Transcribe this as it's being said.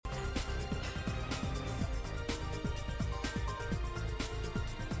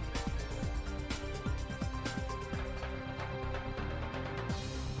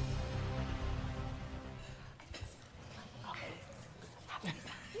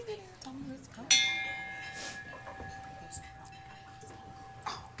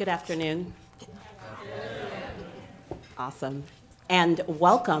Good afternoon. Awesome. And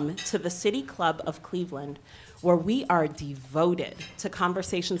welcome to the City Club of Cleveland, where we are devoted to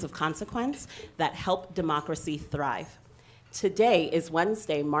conversations of consequence that help democracy thrive. Today is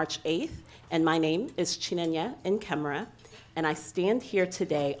Wednesday, March 8th, and my name is Chinenye Nkemra, and I stand here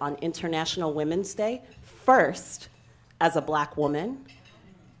today on International Women's Day, first as a Black woman,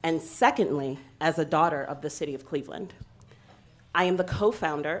 and secondly, as a daughter of the city of Cleveland. I am the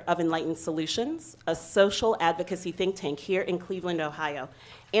co-founder of Enlightened Solutions, a social advocacy think tank here in Cleveland, Ohio,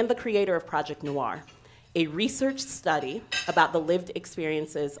 and the creator of Project Noir, a research study about the lived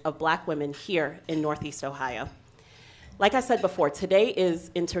experiences of Black women here in Northeast Ohio. Like I said before, today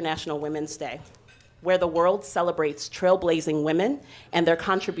is International Women's Day, where the world celebrates trailblazing women and their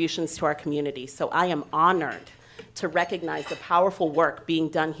contributions to our community. So I am honored to recognize the powerful work being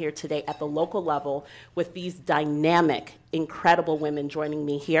done here today at the local level with these dynamic, incredible women joining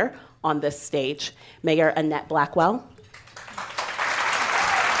me here on this stage. Mayor Annette Blackwell.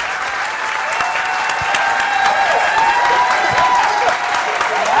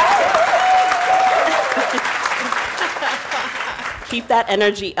 Keep that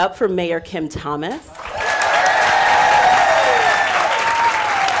energy up for Mayor Kim Thomas.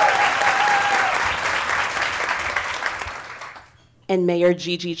 And Mayor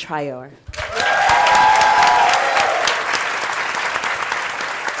Gigi Traore.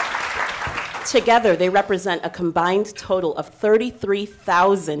 Together, they represent a combined total of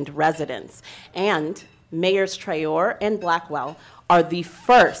 33,000 residents. And Mayors Traore and Blackwell are the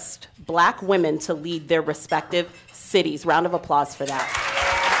first Black women to lead their respective cities. Round of applause for that.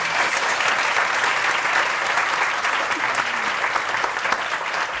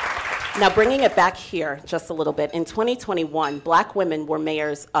 Now, bringing it back here just a little bit, in 2021, Black women were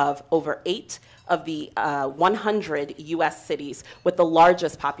mayors of over 8 of the 100 US cities with the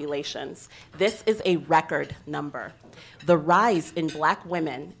largest populations. This is a record number. The rise in Black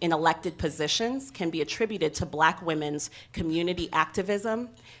women in elected positions can be attributed to Black women's community activism,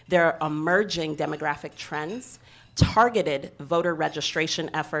 their emerging demographic trends, targeted voter registration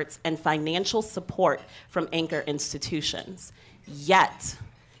efforts, and financial support from anchor institutions. Yet,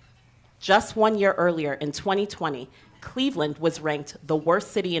 just 1 year earlier, in 2020, Cleveland was ranked the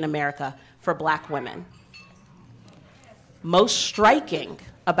worst city in America for Black women. Most striking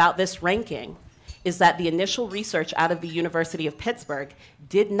about this ranking is that the initial research out of the University of Pittsburgh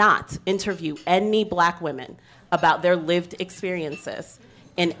did not interview any Black women about their lived experiences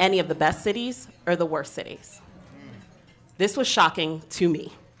in any of the best cities or the worst cities. This was shocking to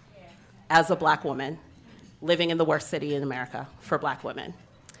me as a Black woman living in the worst city in America for Black women.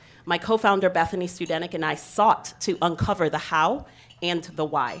 My co-founder, Bethany Studenik, and I sought to uncover the how and the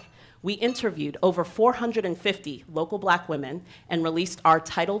why. We interviewed over 450 local Black women and released our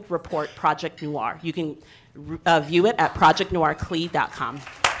titled report, Project Noir. You can view it at projectnoircle.com.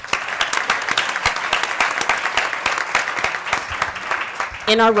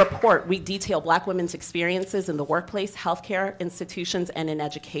 In our report, we detail Black women's experiences in the workplace, healthcare institutions, and in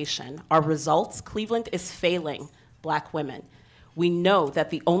education. Our results: Cleveland is failing Black women. We know that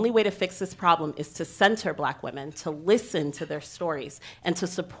the only way to fix this problem is to center Black women, to listen to their stories, and to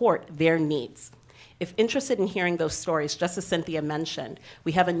support their needs. If interested in hearing those stories, just as Cynthia mentioned,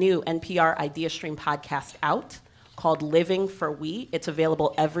 we have a new NPR Idea Stream podcast out called Living for We. It's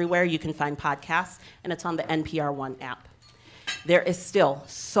available everywhere you can find podcasts, and it's on the NPR One app. There is still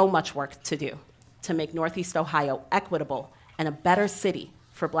so much work to do to make Northeast Ohio equitable and a better city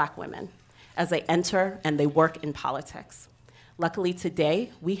for Black women as they enter and they work in politics. Luckily today,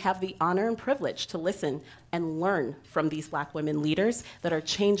 we have the honor and privilege to listen and learn from these Black women leaders that are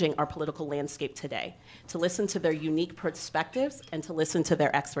changing our political landscape today, to listen to their unique perspectives and to listen to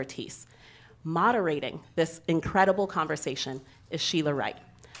their expertise. Moderating this incredible conversation is Sheila Wright,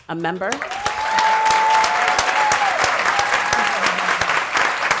 a member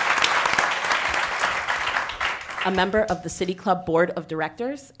of the City Club Board of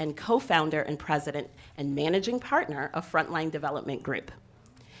Directors and co-founder and president and managing partner of Frontline Development Group.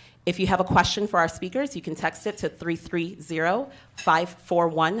 If you have a question for our speakers, you can text it to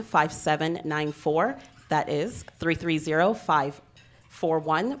 330-541-5794. That is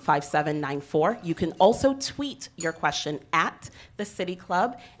 330-541-5794. You can also tweet your question at the City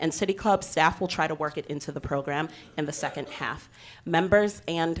Club, and City Club staff will try to work it into the program in the second half. Members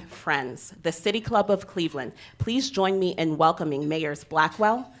and friends, the City Club of Cleveland, please join me in welcoming Mayors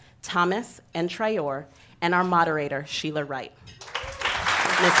Blackwell, Thomas, and Traore, and our moderator, Sheila Wright.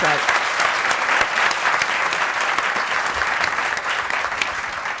 Ms. Wright.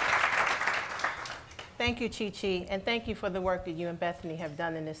 Thank you, Chi-Chi, and thank you for the work that you and Bethany have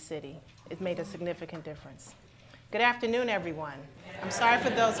done in this city. It's made a significant difference. Good afternoon, everyone. I'm sorry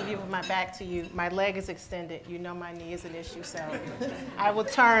for those of you with my back to you. My leg is extended. You know my knee is an issue, so I will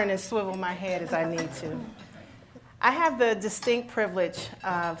turn and swivel my head as I need to. I have the distinct privilege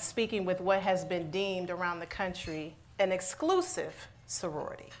of speaking with what has been deemed around the country an exclusive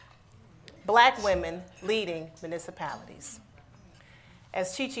sorority, Black women leading municipalities.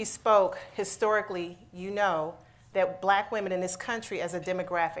 As Chi-Chi spoke, historically, you know that Black women in this country as a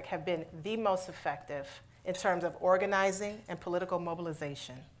demographic have been the most effective in terms of organizing and political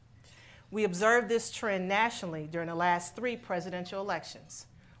mobilization. We observed this trend nationally during the last 3 presidential elections,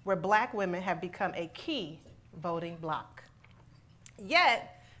 where Black women have become a key voting bloc.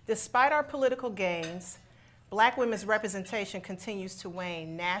 Yet, despite our political gains, Black women's representation continues to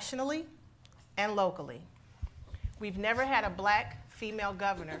wane nationally and locally. We've never had a Black female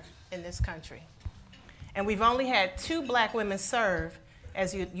governor in this country. And we've only had 2 Black women serve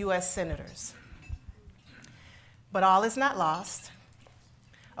as U.S. senators. But all is not lost.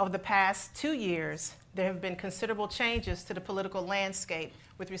 Over the past 2 years, there have been considerable changes to the political landscape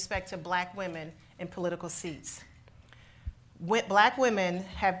with respect to Black women in political seats. Black women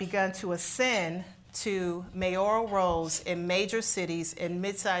have begun to ascend to mayoral roles in major cities and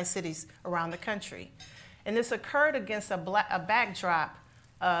mid-sized cities around the country. And this occurred against a backdrop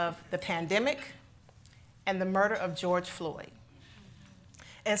of the pandemic and the murder of George Floyd.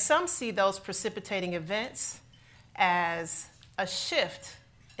 And some see those precipitating events as a shift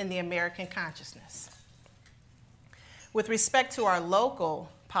in the American consciousness. With respect to our local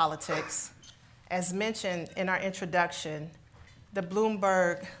politics, as mentioned in our introduction, the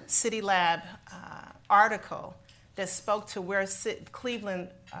Bloomberg City Lab article that spoke to where Cleveland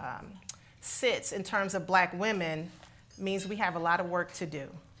sits in terms of Black women means we have a lot of work to do.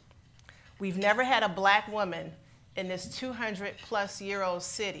 We've never had a Black woman in this 200-plus-year-old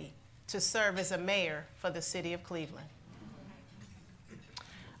city to serve as a mayor for the city of Cleveland.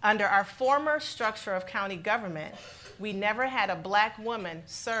 Under our former structure of county government, we never had a Black woman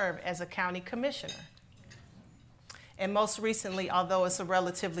serve as a county commissioner. And most recently, although it's a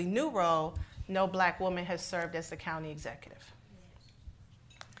relatively new role, no Black woman has served as the county executive.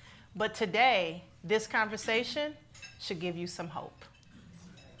 But today, this conversation should give you some hope,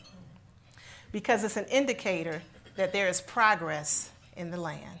 because it's an indicator that there is progress in the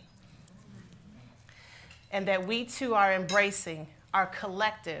land and that we too are embracing our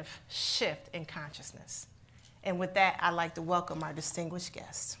collective shift in consciousness. And with that, I'd like to welcome our distinguished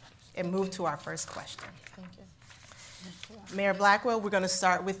guests and move to our first question. Thank you. Mayor Blackwell, we're going to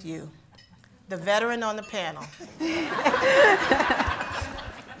start with you, the veteran on the panel.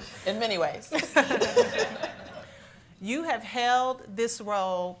 In many ways. You have held this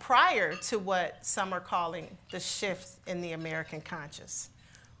role prior to what some are calling the shift in the American conscious.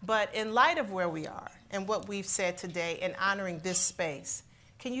 But in light of where we are and what we've said today in honoring this space,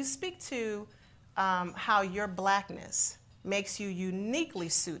 can you speak to how your Blackness makes you uniquely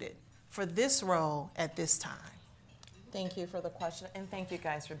suited for this role at this time? Thank you for the question, and thank you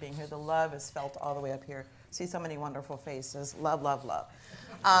guys for being here. The love is felt all the way up here. See so many wonderful faces. Love, love, love.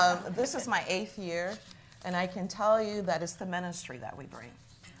 This is my 8th year, and I can tell you that it's the ministry that we bring.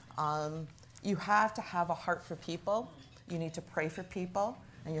 You have to have a heart for people. You need to pray for people,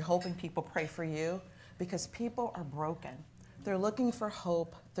 and you're hoping people pray for you, because people are broken. They're looking for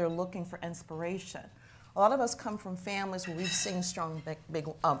hope. They're looking for inspiration. A lot of us come from families where we've seen strong, big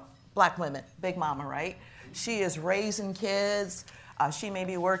Black women, Big Mama, right? She is raising kids. She may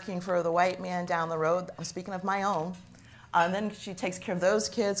be working for the white man down the road. I'm speaking of my own. And then she takes care of those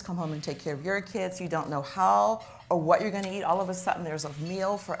kids, come home and take care of your kids. You don't know how or what you're going to eat. All of a sudden, there's a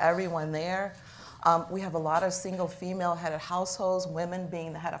meal for everyone there. We have a lot of single female headed households, women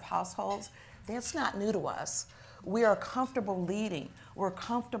being the head of households. That's not new to us. We are comfortable leading. We're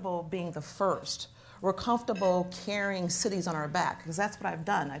comfortable being the first. We're comfortable carrying cities on our back, because that's what I've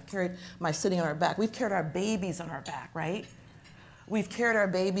done. I've carried my city on our back. We've carried our babies on our back, right? We've carried our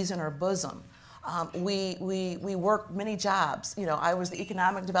babies in our bosom. We work many jobs. You know, I was the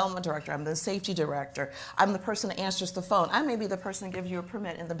economic development director. I'm the safety director. I'm the person that answers the phone. I may be the person that gives you a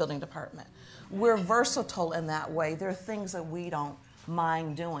permit in the building department. We're versatile in that way. There are things that we don't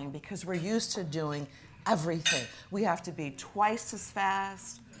mind doing because we're used to doing everything. We have to be twice as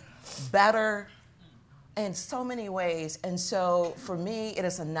fast, better, in so many ways. And so for me, it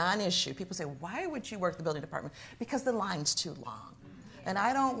is a non-issue. People say, why would you work the building department? Because the line's too long. And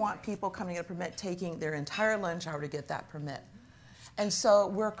I don't want people coming to get a permit taking their entire lunch hour to get that permit. And so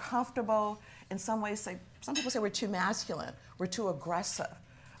we're comfortable in some ways. Some people say we're too masculine, we're too aggressive.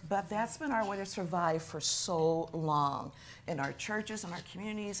 But that's been our way to survive for so long in our churches, in our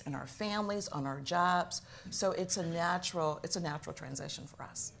communities, in our families, on our jobs. So it's a natural transition for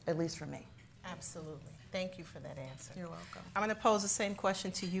us, at least for me. Absolutely. Thank you for that answer. You're welcome. I'm going to pose the same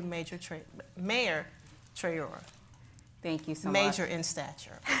question to you, Mayor Traore. Thank you so much. Major in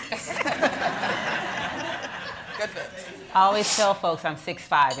stature. Good fit. I always tell folks I'm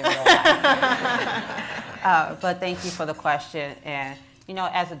 6'5" in real life. But thank you for the question. And, you know,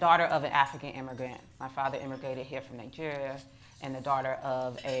 as a daughter of an African immigrant, my father immigrated here from Nigeria, and the daughter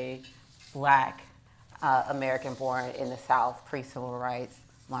of a Black American born in the South, pre-civil rights,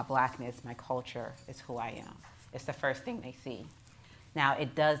 my Blackness, my culture is who I am. It's the first thing they see. Now,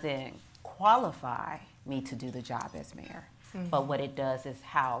 it doesn't qualify me to do the job as mayor, but what it does is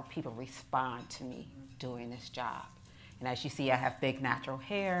how people respond to me doing this job. And as you see, I have big natural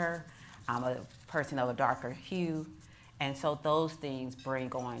hair. I'm a person of a darker hue. And so those things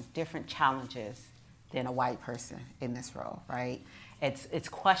bring on different challenges than a white person in this role, right? It's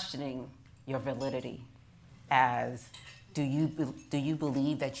questioning your validity as, do you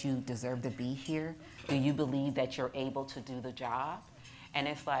believe that you deserve to be here? Do you believe that you're able to do the job? And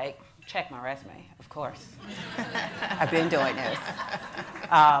it's like, check my resume, of course. I've been doing this.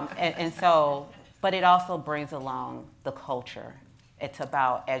 But it also brings along the culture. It's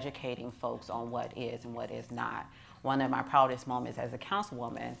about educating folks on what is and what is not. One of my proudest moments as a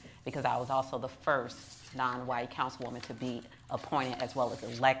councilwoman, because I was also the first non-white councilwoman to be appointed as well as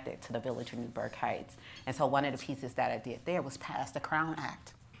elected to the village of Newburgh Heights. And so one of the pieces that I did there was pass the Crown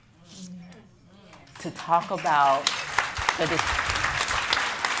Act to talk about the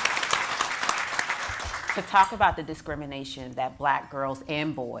discrimination that Black girls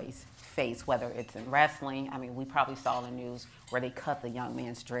and boys face, whether it's in wrestling. I mean, we probably saw in the news where they cut the young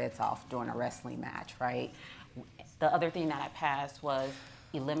man's dreads off during a wrestling match, right? The other thing that I passed was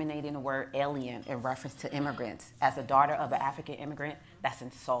eliminating the word alien in reference to immigrants. As a daughter of an African immigrant, that's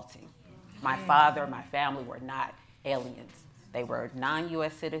insulting. My father, my family were not aliens. They were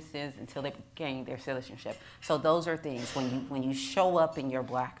non-U.S. citizens until they gained their citizenship. So those are things, when you show up in your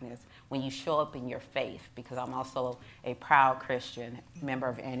Blackness, when you show up in your faith, because I'm also a proud Christian member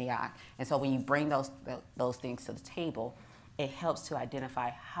of Antioch, and so when you bring those things to the table, it helps to identify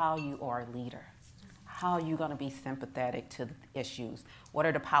how you are a leader. How are you going to be sympathetic to the issues? What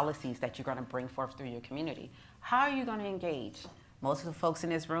are the policies that you're going to bring forth through your community? How are you going to engage? Most of the folks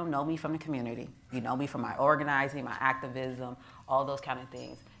in this room know me from the community. You know me from my organizing, my activism, all those kind of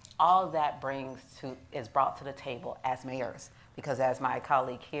things. All of that is brought to the table as mayors, because as my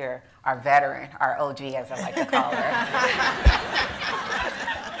colleague here, our veteran, our OG as I like to call her,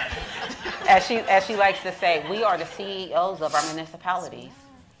 as she likes to say, we are the CEOs of our municipalities.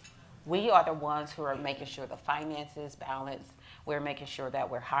 We are the ones who are making sure the finances balance. We're making sure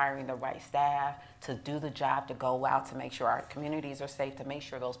that we're hiring the right staff to do the job, to go out, to make sure our communities are safe, to make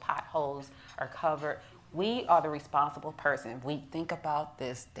sure those potholes are covered. We are the responsible person. We think about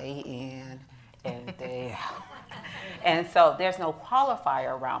this day in and day out. And so there's no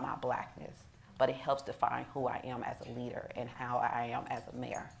qualifier around my Blackness, but it helps define who I am as a leader and how I am as a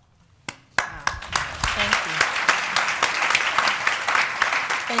mayor. Wow. Thank you.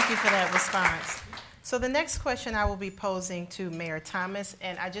 Thank you for that response. So the next question I will be posing to Mayor Thomas,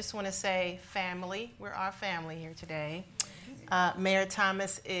 and I just want to say family, we're our family here today. Mayor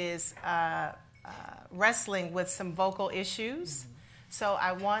Thomas is wrestling with some vocal issues, so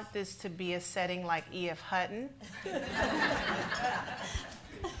I want this to be a setting like E.F. Hutton.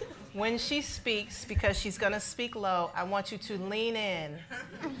 When she speaks, because she's going to speak low, I want you to lean in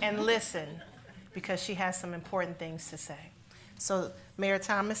and listen, because she has some important things to say. So, Mayor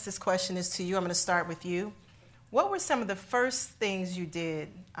Thomas, this question is to you. I'm going to start with you. What were some of the first things you did,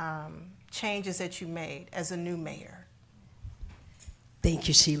 changes that you made as a new mayor? Thank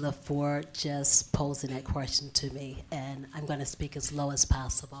you, Sheila, for just posing that question to me. And I'm going to speak as low as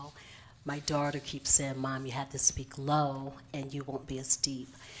possible. My daughter keeps saying, Mom, you have to speak low and you won't be as deep.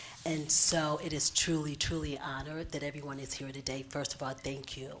 And so it is truly, truly an honor that everyone is here today. First of all,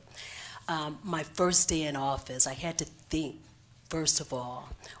 thank you. My first day in office, I had to think. First of all,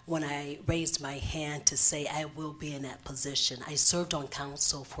 when I raised my hand to say I will be in that position, I served on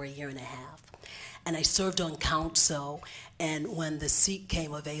council for 1.5 years. And I served on council, and when the seat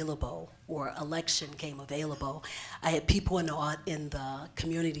came available, or election came available, I had people in the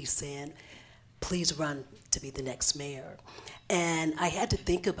community saying, please run to be the next mayor. And I had to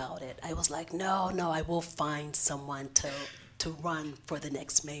think about it. I was like, no, I will find someone to run for the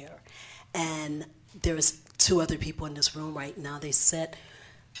next mayor. And there's 2 other people in this room right now. They said,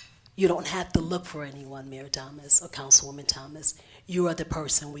 you don't have to look for anyone, Mayor Thomas or Councilwoman Thomas. you are the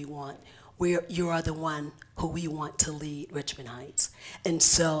person we want. You are the one who we want to lead Richmond Heights. And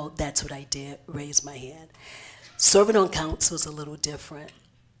so that's what I did, raise my hand. Serving on council was a little different.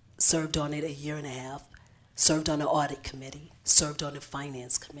 Served on it a year and a half, served on the audit committee, served on the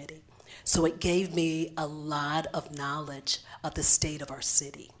finance committee. So it gave me a lot of knowledge of the state of our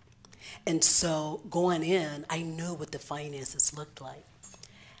city. And so going in, I knew what the finances looked like.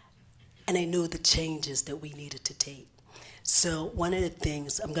 And I knew the changes that we needed to take. So one of the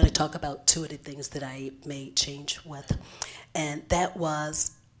things, I'm going to talk about two of the things that I made change with. And that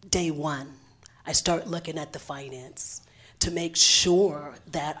was day one. I started looking at the finance to make sure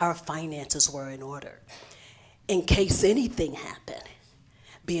that our finances were in order. In case anything happened,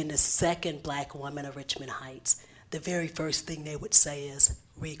 being the second black woman of Richmond Heights, the very first thing they would say is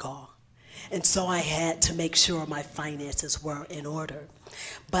recall. And so I had to make sure my finances were in order.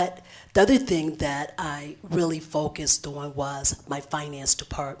 But the other thing that I really focused on was my finance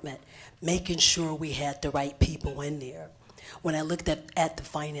department, making sure we had the right people in there. When I looked at the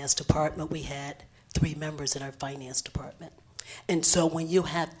finance department, we had 3 members in our finance department. And so when you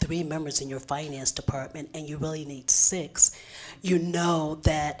have 3 members in your finance department and you really need 6, you know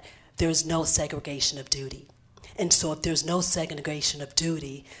that there's no segregation of duty. And so if there's no segregation of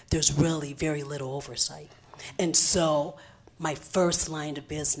duty, there's really very little oversight. And so my first line of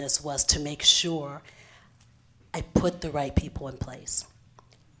business was to make sure I put the right people in place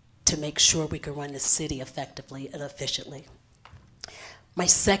to make sure we could run the city effectively and efficiently. My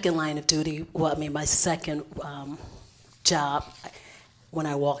second line of duty, my second job, when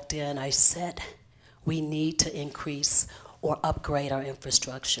I walked in, I said, we need to increase or upgrade our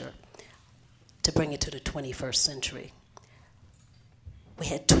infrastructure to bring it to the 21st century. We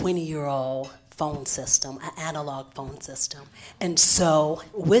had 20-year-old phone system, an analog phone system. And so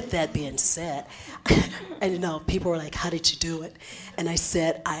with that being said, and people were like, how did you do it? And I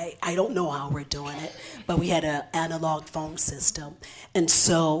said, I don't know how we're doing it, but we had an analog phone system. And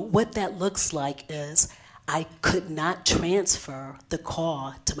so what that looks like is I could not transfer the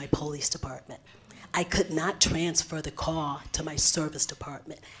call to my police department. I could not transfer the call to my service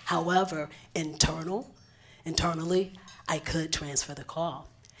department. However, internally, I could transfer the call.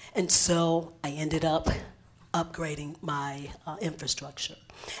 And so I ended up upgrading my infrastructure.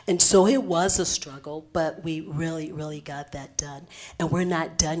 And so it was a struggle, but we really, really got that done. And we're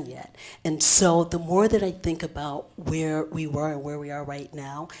not done yet. And so the more that I think about where we were and where we are right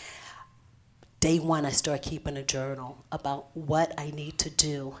now, day one, I started keeping a journal about what I need to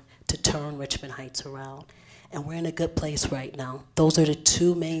do to turn Richmond Heights around. And we're in a good place right now. Those are the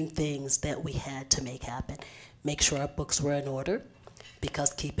 2 main things that we had to make happen. Make sure our books were in order,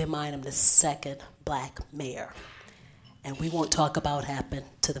 because keep in mind, I'm the second black mayor. And we won't talk about what happened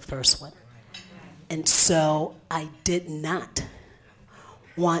to the first one. And so I did not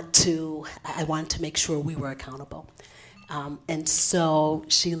want to, I wanted to make sure we were accountable. And so,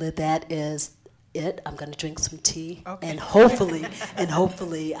 Sheila, that is it. I'm going to drink some tea, okay. and hopefully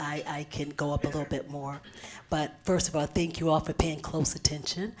I can go up a little bit more. But first of all, thank you all for paying close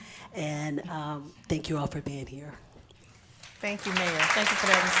attention, and thank you all for being here. Thank you, Mayor. Thank you for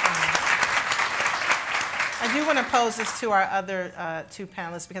that response. I do want to pose this to our other 2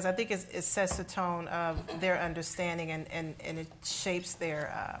 panelists, because I think it sets the tone of their understanding, and it shapes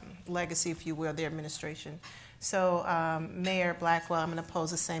their legacy, if you will, their administration. So, Mayor Blackwell, I'm going to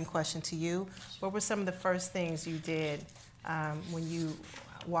pose the same question to you. What were some of the first things you did when you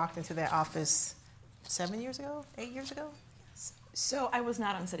walked into that office 7 years ago, 8 years ago? So I was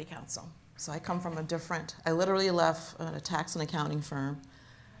not on city council. So I come from I literally left a tax and accounting firm.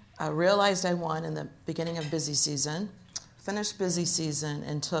 I realized I won in the beginning of busy season, finished busy season,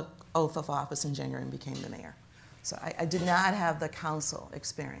 and took oath of office in January and became the mayor. So I did not have the council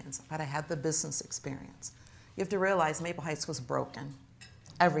experience, but I had the business experience. You have to realize Maple Heights was broken.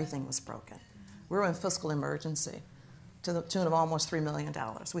 Everything was broken. We were in fiscal emergency to the tune of almost $3 million.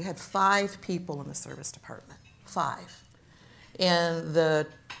 We had 5 people in the service department, 5. And the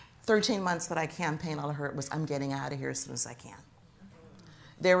 13 months that I campaigned, all I heard was, I'm getting out of here as soon as I can.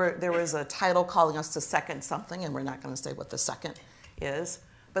 There was a title calling us to second something, and we're not going to say what the second is,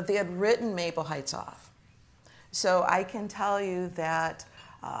 but they had written Maple Heights off. So I can tell you that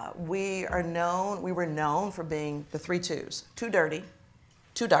we were known for being the 3 twos: too dirty,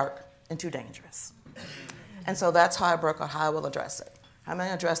 too dark, and too dangerous. And so that's how I broke out how I will address it. I'm going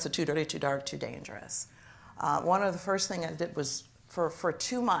to address the too dirty, too dark, too dangerous. One of the first things I did was, for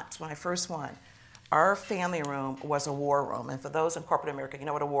 2 months when I first won, our family room was a war room. And for those in corporate America, you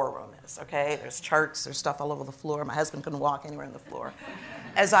know what a war room is, okay? There's charts, there's stuff all over the floor. My husband couldn't walk anywhere on the floor.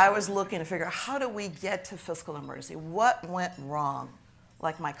 As I was looking to figure out, how do we get to fiscal emergency? What went wrong?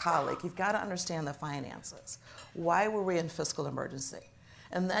 Like my colleague, you've got to understand the finances. Why were we in fiscal emergency?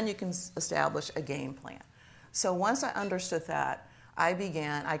 And then you can establish a game plan. So once I understood that, I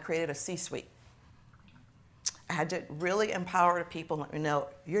created a C-suite. I had to really empower the people and let me know,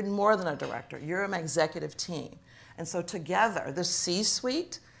 you're more than a director, you're an executive team. And so together, the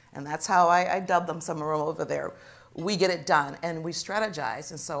C-suite, and that's how I dubbed them somewhere over there, we get it done, and we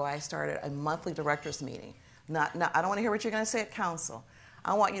strategize. And so I started a monthly directors meeting. I don't want to hear what you're going to say at council.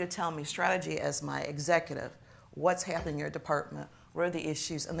 I want you to tell me strategy as my executive, what's happening in your department, what are the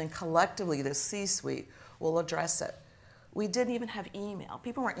issues, and then collectively the C-suite will address it. We didn't even have email.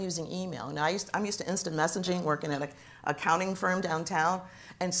 People weren't using email. Now, I'm used to instant messaging, working at an accounting firm downtown,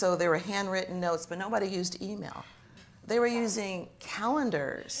 and so there were handwritten notes, but nobody used email. They were using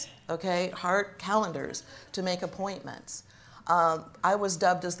calendars, okay, hard calendars to make appointments. I was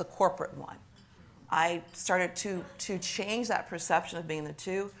dubbed as the corporate one. I started to change that perception of being the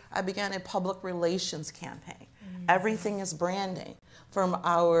two. I began a public relations campaign. Everything is branding, from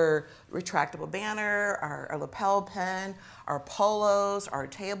our retractable banner, our lapel pin, our polos, our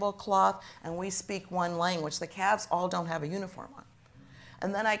tablecloth, and we speak one language. The Cavs all don't have a uniform on.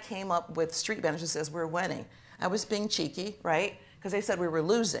 And then I came up with street banners that says, we're winning. I was being cheeky, right? Because they said we were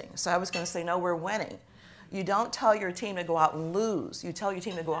losing. So I was going to say, no, we're winning. You don't tell your team to go out and lose. You tell your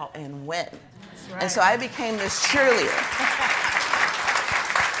team to go out and win. That's right. And so I became this cheerleader.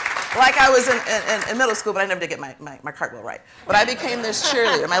 Like I was in middle school, but I never did get my cartwheel right. But I became this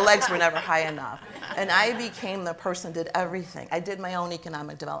cheerleader. My legs were never high enough. And I became the person who did everything. I did my own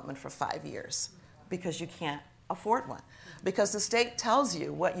economic development for 5 years because you can't afford one. Because the state tells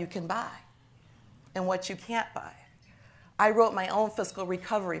you what you can buy and what you can't buy. I wrote my own fiscal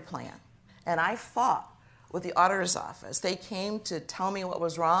recovery plan, and I fought with the auditor's office. They came to tell me what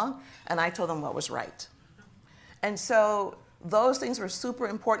was wrong, and I told them what was right. And so those things were super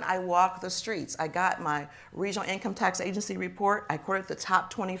important. I walked the streets. I got my regional income tax agency report. I quoted the top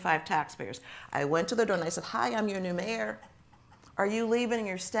 25 taxpayers. I went to the door and I said, hi, I'm your new mayor. Are you leaving or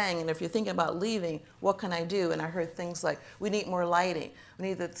you're staying? And if you're thinking about leaving, what can I do? And I heard things like, we need more lighting. We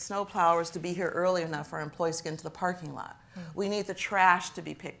need the snow plowers to be here early enough for our employees to get into the parking lot. We need the trash to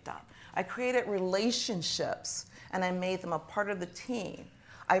be picked up. I created relationships and I made them a part of the team.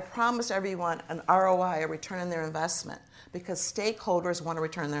 I promised everyone an ROI, a return on their investment, because stakeholders want to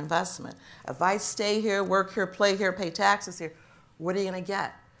return their investment. If I stay here, work here, play here, pay taxes here, what are you going to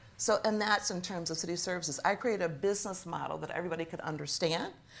get? So, and that's in terms of city services. I created a business model that everybody could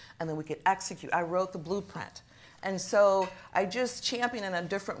understand, and then we could execute. I wrote the blueprint. And so I just championed in a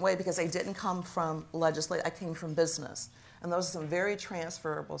different way because I didn't come from legislature, I came from business. And those are some very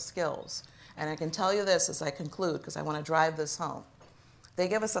transferable skills. And I can tell you this as I conclude, because I want to drive this home. They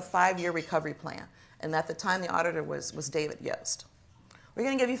gave us a 5-year recovery plan. And at the time, the auditor was David Yost. We're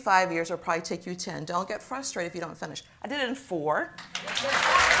going to give you 5 years. It'll probably take you 10. Don't get frustrated if you don't finish. I did it in 4.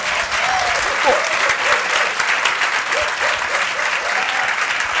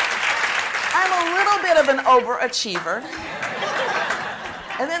 I'm a little bit of an overachiever.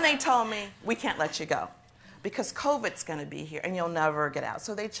 And then they told me, we can't let you go because COVID's going to be here and you'll never get out.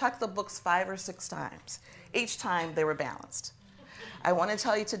 So they checked the books 5 or 6 times. Each time they were balanced. I want to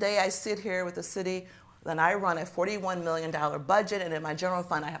tell you today I sit here with the city and I run a $41 million budget, and in my general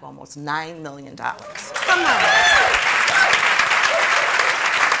fund I have almost $9 million. Come on.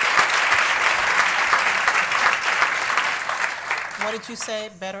 What did you say?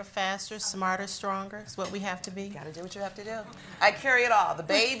 Better, faster, smarter, stronger is what we have to be? You gotta do what you have to do. I carry it all, the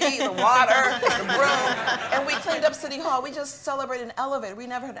baby, the water, the broom, and we cleaned up City Hall. We just celebrated an elevator. We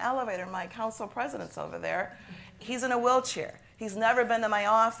never had an elevator. My council president's over there. He's in a wheelchair. He's never been to my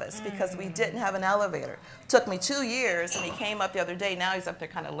office because we didn't have an elevator. It took me 2 years, and he came up the other day. Now he's up there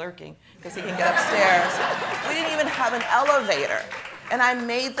kind of lurking because he can get upstairs. We didn't even have an elevator. And I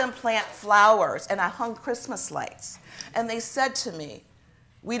made them plant flowers, and I hung Christmas lights. And they said to me,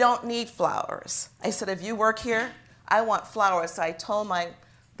 we don't need flowers. I said, if you work here, I want flowers. So I told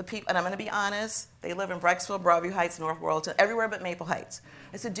the people, and I'm going to be honest, they live in Brecksville, Broadview Heights, North Worldton, everywhere but Maple Heights.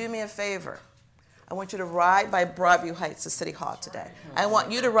 I said, do me a favor. I want you to ride by Broadview Heights to City Hall today. I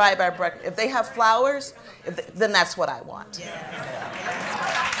want you to ride by Brecksville. If they have flowers, then that's what I want. Yeah.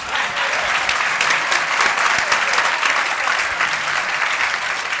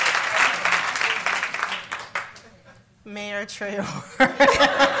 Mayor Traore.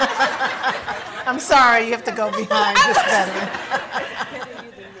 I'm sorry, you have to go behind this veteran.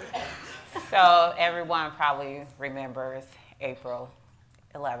 So everyone probably remembers April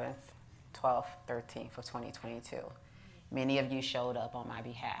 11th, 12th, 13th of 2022. Many of you showed up on my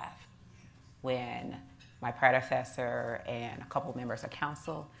behalf when my predecessor and a couple members of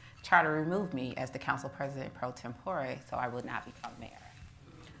council tried to remove me as the council president pro tempore so I would not become mayor.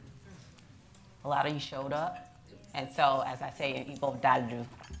 A lot of you showed up, and so as I say in Igbo Dadu,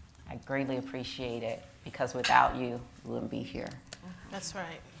 I greatly appreciate it because without you, we wouldn't be here. That's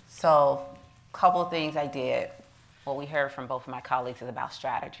right. So a couple of things I did. What we heard from both of my colleagues is about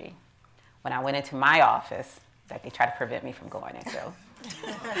strategy. When I went into my office, that they tried to prevent me from going into,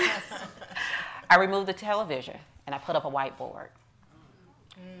 I removed the television and I put up a whiteboard.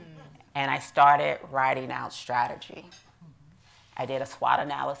 And I started writing out strategy. I did a SWOT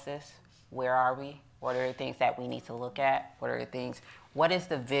analysis. Where are we? What are the things that we need to look at? What are the things? What is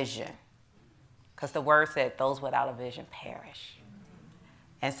the vision? Because the word said, those without a vision perish.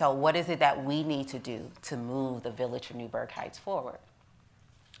 And so what is it that we need to do to move the village of Newburgh Heights forward?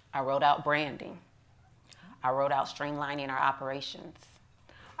 I wrote out branding. I wrote out streamlining our operations.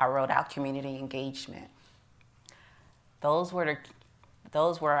 I wrote out community engagement. Those were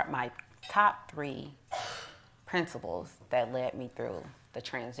my top 3 principles that led me through the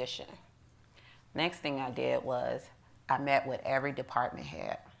transition. Next thing I did was I met with every department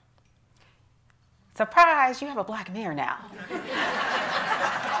head. Surprise, you have a black mayor now.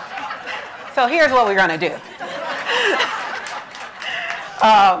 So here's what we're gonna do.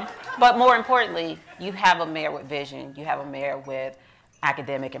 But more importantly, you have a mayor with vision. You have a mayor with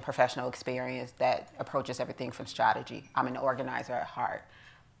academic and professional experience that approaches everything from strategy. I'm an organizer at heart.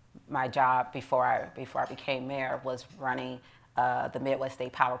 My job before I became mayor was running the Midwest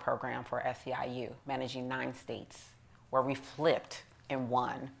State Power Program for SEIU, managing 9 states, where we flipped and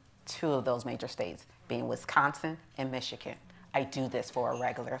won 2 of those major states, being Wisconsin and Michigan. I do this for a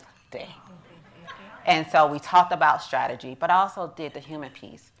regular day. And so we talked about strategy, but I also did the human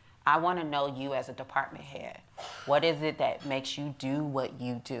piece. I want to know you as a department head. What is it that makes you do what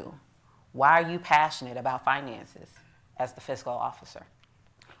you do? Why are you passionate about finances as the fiscal officer?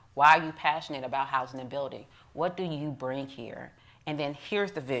 Why are you passionate about housing and building? What do you bring here? And then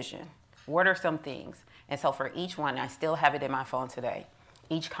here's the vision. What are some things? And so for each one, I still have it in my phone today.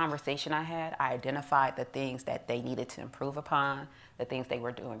 Each conversation I had, I identified the things that they needed to improve upon, the things they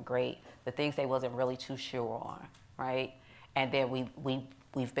were doing great, the things they wasn't really too sure on, right? And then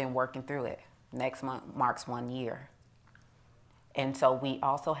we've been working through it. Next month marks 1 year. And so we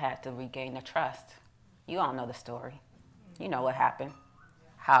also had to regain the trust. You all know the story. You know what happened,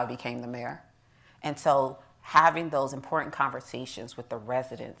 how I became the mayor. And so having those important conversations with the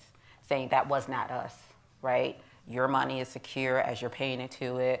residents, saying that was not us, right? Your money is secure as you're paying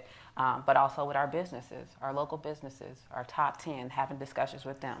into it, but also with our businesses, our local businesses, our top 10, having discussions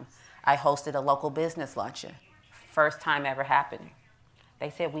with them. I hosted a local business luncheon, first time ever happening. They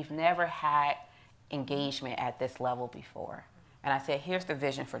said, we've never had engagement at this level before. And I said, here's the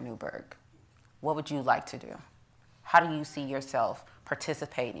vision for Newburgh. What would you like to do? How do you see yourself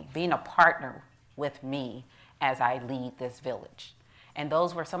participating, being a partner with me as I lead this village? And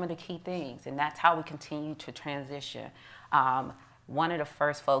those were some of the key things, and that's how we continue to transition. One of the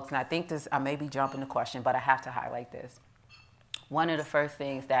first folks, and I think this, I may be jumping the question, but I have to highlight this. One of the first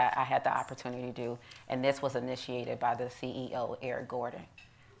things that I had the opportunity to do, and this was initiated by the CEO, Eric Gordon.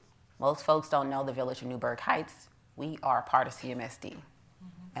 Most folks don't know the village of Newburgh Heights. We are part of CMSD.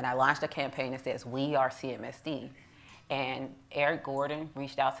 And I launched a campaign that says, we are CMSD. And Eric Gordon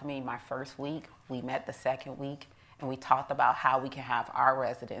reached out to me my first week. We met the second week, and we talked about how we can have our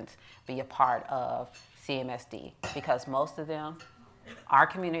residents be a part of CMSD. Because most of them, our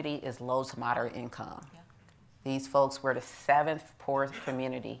community is low to moderate income. Yeah. These folks were the 7th poorest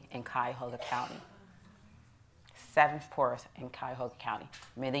community in Cuyahoga County. 7th poorest in Cuyahoga County.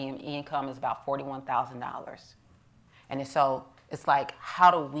 Median income is about $41,000. And so it's like,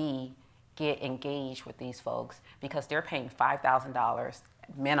 how do we get engaged with these folks? Because they're paying $5,000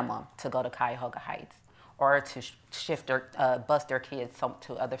 minimum to go to Cuyahoga Heights or to shift their, bus their kids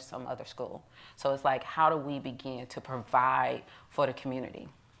to some other school. So it's like, how do we begin to provide for the community?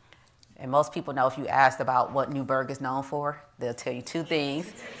 And most people know, if you asked about what Newburgh is known for, they'll tell you 2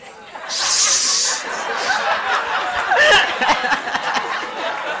 things.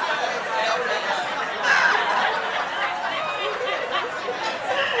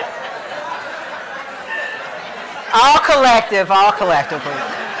 All collectively.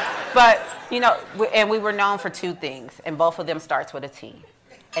 But, you know, and we were known for 2 things, and both of them starts with a T.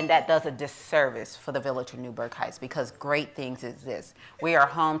 And that does a disservice for the village of Newburgh Heights, because great things exist. We are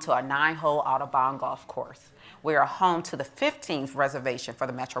home to a 9-hole Audubon golf course. We are home to the 15th reservation for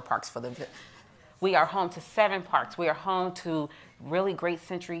the Metro Parks for the. We are home to 7 parks. We are home to really great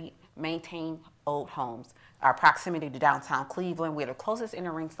century maintained old homes. Our proximity to downtown Cleveland, we're the closest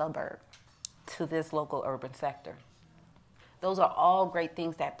inner ring suburb to this local urban sector. Those are all great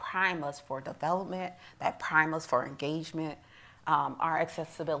things that prime us for development, that prime us for engagement. Our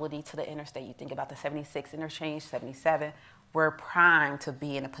accessibility to the interstate, you think about the 76 interchange, 77, we're primed to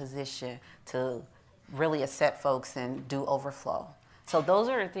be in a position to really accept folks and do overflow. So those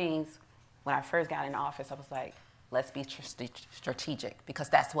are the things, when I first got in office, I was like, let's be strategic, because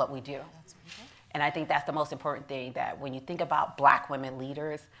that's what we do. And I think that's the most important thing, that when you think about Black women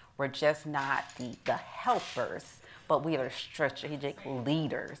leaders, we're just not the helpers, but we are strategic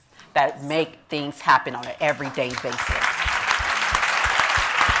leaders that make things happen on an everyday basis.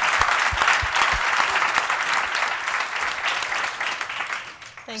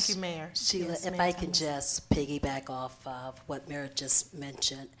 Thank you, Mayor. Sheila, Yes, if I can just piggyback off of what Mayor just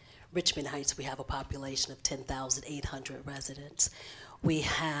mentioned, Richmond Heights, we have a population of 10,800 residents. We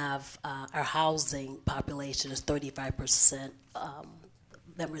have our housing population is 35%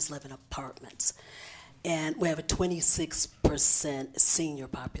 members live in apartments. And we have a 26% senior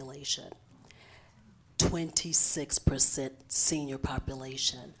population. 26% senior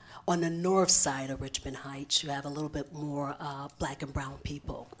population. On the north side of Richmond Heights, you have a little bit more Black and brown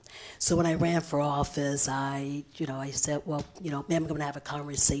people. So when I ran for office, I said, well, maybe I'm going to have a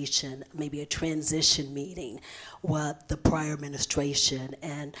conversation, maybe a transition meeting with the prior administration.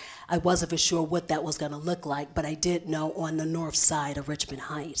 And I wasn't for sure what that was going to look like, but I did know on the north side of Richmond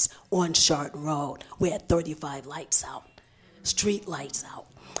Heights, on Chardon Road, we had 35 lights out, street lights out.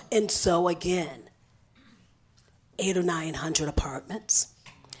 And so again, 800 or 900 apartments,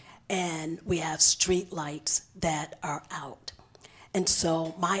 and we have street lights that are out. And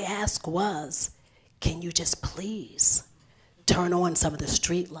so my ask was, can you just please turn on some of the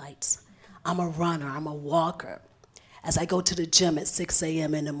street lights? I'm a runner, I'm a walker. As I go to the gym at 6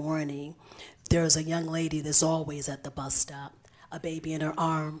 a.m. in the morning, there's a young lady that's always at the bus stop, a baby in her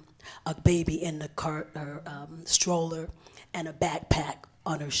arm, a baby in the cart or stroller, and a backpack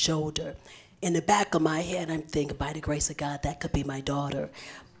on her shoulder. In the back of my head, I'm thinking, by the grace of God, that could be my daughter.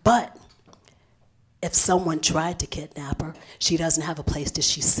 But if someone tried to kidnap her, she doesn't have a place that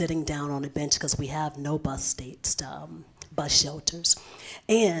she's sitting down on a bench, because we have no bus shelters.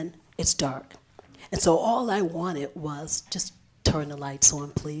 And it's dark. And so all I wanted was just turn the lights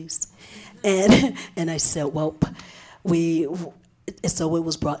on, please. And I said, well, so it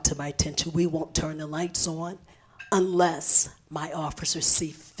was brought to my attention, we won't turn the lights on unless my officers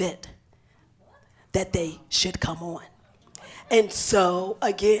see fit that they should come on. And so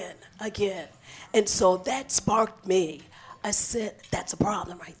again, and so that sparked me. I said, that's a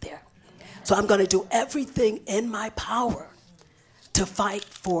problem right there. So I'm gonna do everything in my power to fight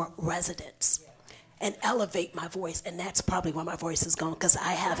for residents and elevate my voice. And that's probably why my voice is gone, because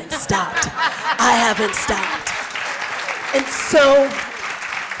I haven't stopped. I haven't stopped. And so,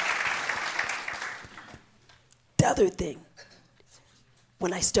 the other thing,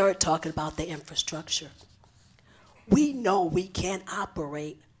 when I started talking about the infrastructure, we know we can't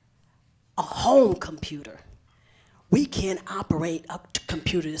operate a home computer. We can't operate a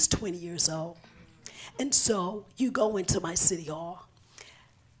computer that's 20 years old. And so you go into my city hall,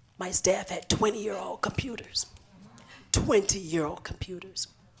 my staff had 20-year-old computers, 20-year-old computers.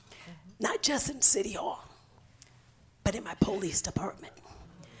 Not just in city hall, but in my police department.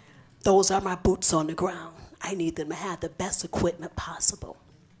 Those are my boots on the ground. I need them to have the best equipment possible.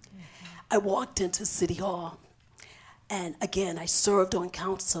 I walked into City Hall, and again, I served on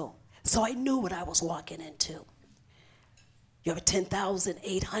council, so I knew what I was walking into. You have a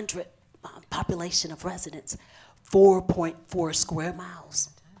 10,800 population of residents, 4.4 square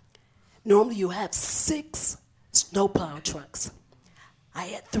miles. Normally you have 6 snowplow trucks. I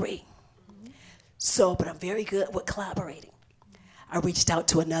had 3. So, but I'm very good with collaborating. I reached out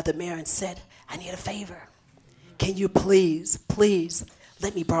to another mayor and said, I need a favor. Can you please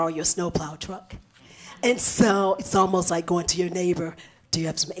let me borrow your snowplow truck? And so it's almost like going to your neighbor. Do you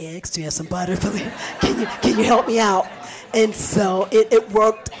have some eggs? Do you have some butter? Can you help me out? And so it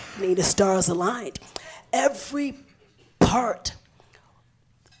worked. I mean, the stars aligned. Every part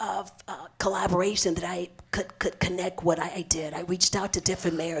of collaboration that I could connect what I did. I reached out to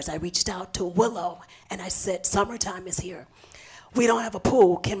different mayors. I reached out to Willow, and I said, summertime is here. We don't have a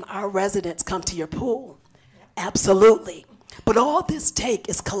pool. Can our residents come to your pool? Absolutely. But all this take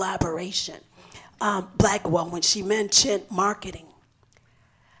is collaboration. Blackwell, when she mentioned marketing,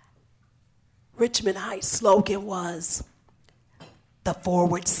 Richmond Heights slogan was the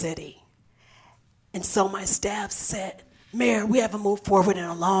forward city. And so my staff said, Mayor, we haven't moved forward in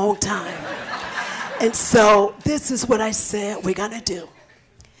a long time. And so this is what I said we're gonna do.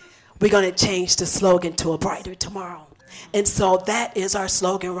 We're gonna change the slogan to a brighter tomorrow. And so that is our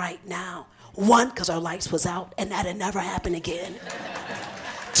slogan right now. 1, because our lights was out and that'll never happen again.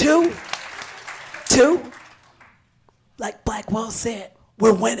 Two, like Blackwell said,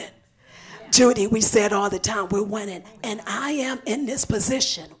 we're winning. Judy, we said all the time, we're winning. And I am in this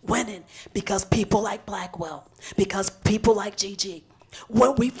position, winning, because people like Blackwell, because people like Gigi,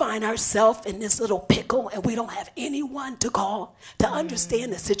 when we find ourselves in this little pickle and we don't have anyone to call to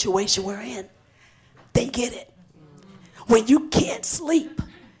understand the situation we're in, they get it. When you can't sleep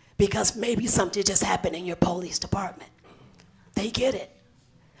because maybe something just happened in your police department, they get it.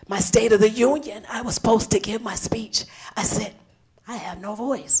 My State of the Union, I was supposed to give my speech. I said, I have no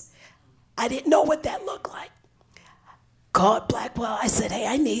voice. I didn't know what that looked like. Called Blackwell. I said, hey,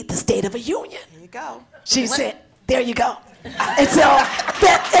 I need the State of a Union. There you go. She said, there you go. And so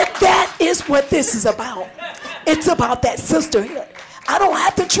that is what this is about. It's about that sisterhood. I don't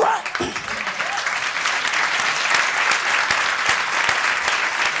have to try.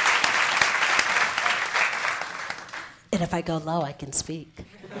 And if I go low, I can speak.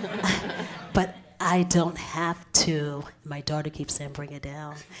 But I don't have to, my daughter keeps saying bring it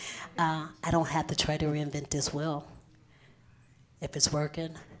down. I don't have to try to reinvent this wheel. If it's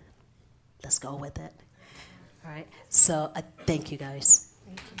working, let's go with it. All right, so thank you guys.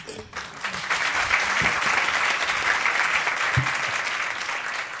 Thank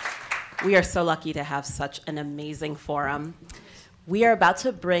you. We are so lucky to have such an amazing forum. We are about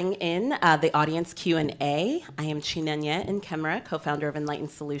to bring in the audience Q&A. I am Chinenye Nkemra, co-founder of Enlightened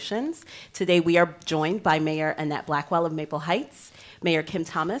Solutions. Today we are joined by Mayor Annette Blackwell of Maple Heights, Mayor Kim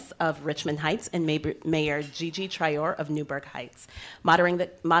Thomas of Richmond Heights, and Mayor Gigi Traore of Newburgh Heights.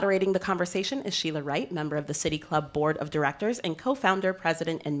 Moderating the conversation is Sheila Wright, member of the City Club Board of Directors and co-founder,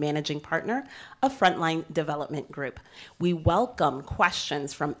 president, and managing partner of Frontline Development Group. We welcome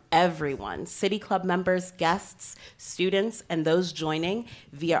questions from everyone, City Club members, guests, students, and those joining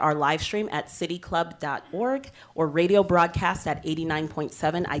via our live stream at cityclub.org or radio broadcast at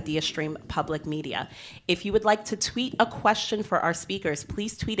 89.7 IdeaStream Public Media. If you would like to tweet a question for our speakers,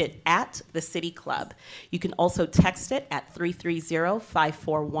 please tweet it at the City Club. You can also text it at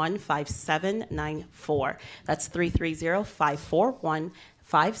 330-541-5794. That's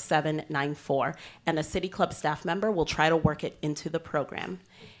 330-541-5794. And a City Club staff member will try to work it into the program.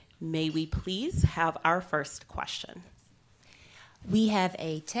 May we please have our first question? We have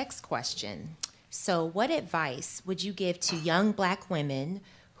a text question. So what advice would you give to young Black women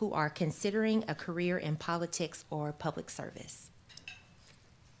who are considering a career in politics or public service?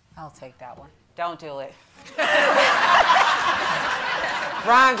 I'll take that one. Don't do it.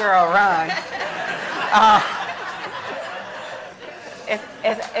 Run, girl, run.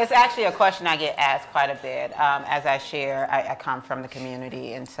 It's actually a question I get asked quite a bit. As I share, I come from the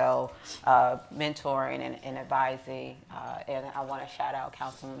community, and so mentoring and advising. And I want to shout out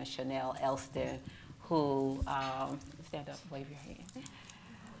Councilwoman Chanel Elston, who, stand up, wave your hand.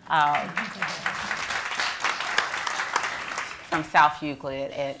 From South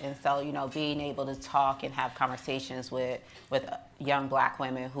Euclid, and so, you know, being able to talk and have conversations with young Black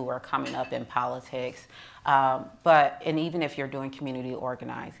women who are coming up in politics. And even if you're doing community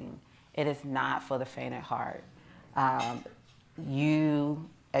organizing, it is not for the faint at heart. As you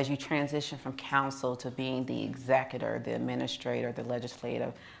transition from council to being the executor, the administrator, the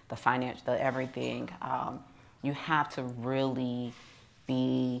legislative, the financial, the everything, you have to really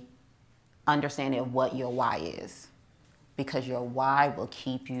be understanding of what your why is, because your why will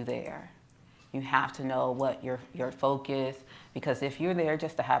keep you there. You have to know what your focus, because if you're there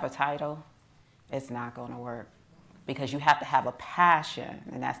just to have a title, it's not going to work, because you have to have a passion,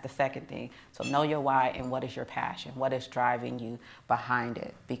 and that's the second thing. So know your why and what is your passion, what is driving you behind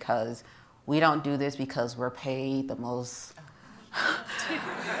it, because we don't do this because we're paid the most.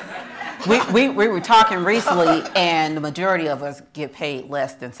 we were talking recently, and the majority of us get paid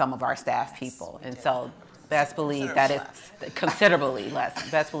less than some of our staff people, and so best believe that is considerably less.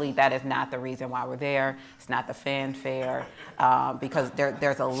 Best believe that is not the reason why we're there. It's not the fanfare, because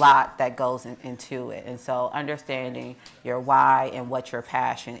there's a lot that goes into it. And so understanding your why and what your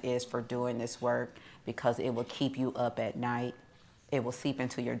passion is for doing this work, because it will keep you up at night. It will seep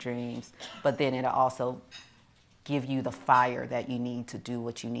into your dreams, but then it'll also give you the fire that you need to do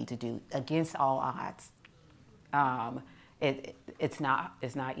what you need to do against all odds. It's not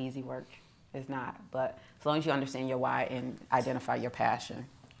easy work. It's not, but as long as you understand your why and identify your passion,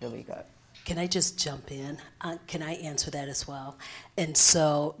 you'll be good. Can I just jump in? Can I answer that as well? And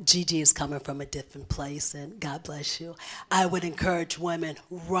so Gigi is coming from a different place, and God bless you. I would encourage women,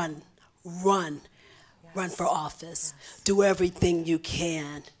 run for office. Yes. Do everything you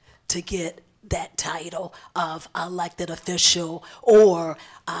can to get that title of elected official or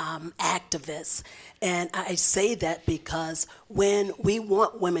activist. And I say that because when we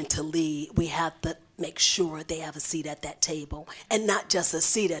want women to lead, we have to make sure they have a seat at that table, and not just a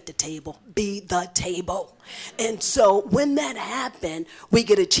seat at the table, be the table. And so when that happens, we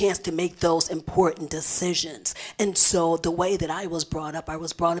get a chance to make those important decisions. And so the way that I was brought up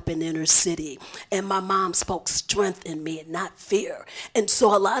in the inner city, and my mom spoke strength in me and not fear. And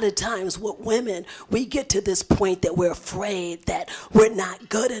so a lot of times with women, we get to this point that we're afraid that we're not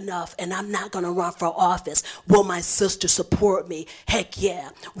good enough and I'm not going to run for office. Will my sister support me? Heck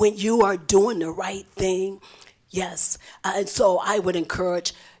yeah. When you are doing the right thing, yes. And so I would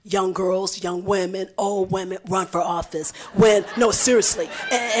encourage young girls, young women, old women, run for office. No, seriously.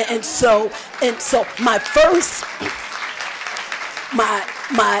 And so my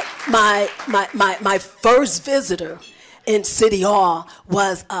first visitor in City Hall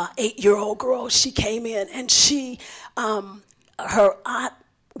was an 8-year-old girl. She came in, and her aunt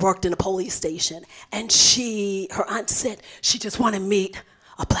worked in a police station, and her aunt said she just wanted to meet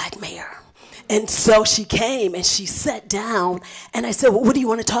a black mayor. And so she came and she sat down, and I said, well, what do you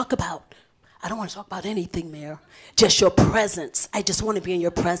want to talk about? I don't want to talk about anything, Mayor. Just your presence. I just want to be in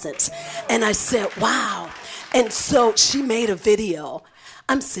your presence. And I said, wow. And so she made a video.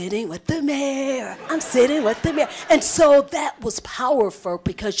 I'm sitting with the mayor. I'm sitting with the mayor. And so that was powerful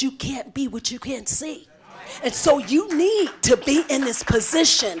because you can't be what you can't see. And so you need to be in this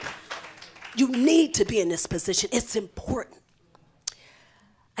position. You need to be in this position. It's important.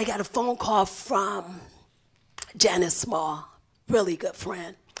 I got a phone call from Janice Small, really good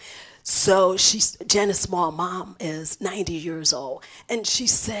friend. So Janice Small mom is 90 years old. And she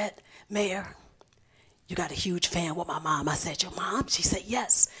said, Mayor, you got a huge fan with my mom. I said, your mom? She said,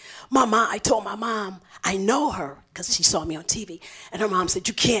 yes. I told my mom, I know her, because she saw me on TV. And her mom said,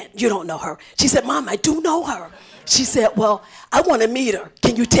 you don't know her. She said, Mom, I do know her. She said, well, I want to meet her.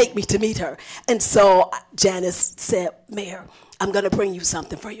 Can you take me to meet her? And so Janice said, Mayor, I'm going to bring you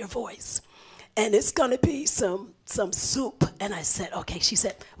something for your voice. And it's going to be some soup. And I said, okay. She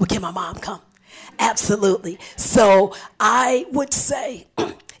said, well, can my mom come? Absolutely. So I would say,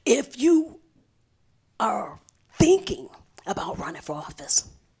 if you are thinking about running for office,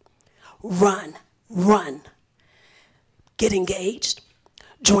 run. Get engaged,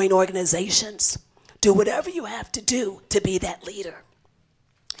 join organizations, do whatever you have to do to be that leader.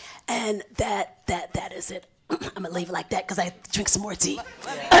 And that is it. I'm going to leave it like that because I drink some more tea.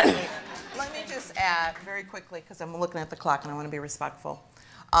 Let me just add very quickly, because I'm looking at the clock and I want to be respectful,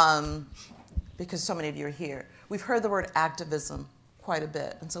 because so many of you are here. We've heard the word activism quite a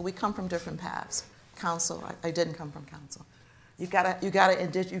bit, and so we come from different paths. Council, I didn't come from council. You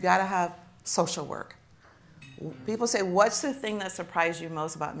gotta have social work. People say, what's the thing that surprised you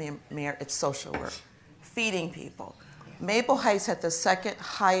most about me, Mayor? It's social work. Feeding people. Maple Heights had the second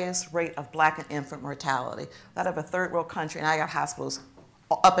highest rate of black and infant mortality, that of a third world country, and I got hospitals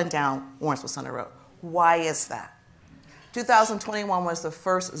up and down Warrensville Center Road. Why is that? 2021 was the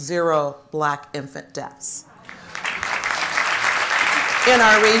first 0 black infant deaths in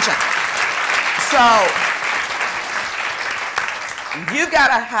our region. So you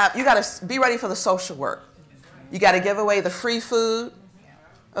gotta be ready for the social work. You gotta give away the free food.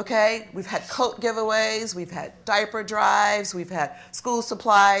 Okay, we've had coat giveaways, we've had diaper drives, we've had school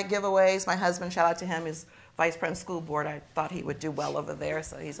supply giveaways. My husband, shout out to him, is vice president of school board. I thought he would do well over there,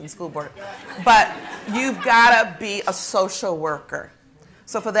 so he's in school board. But you've gotta be a social worker.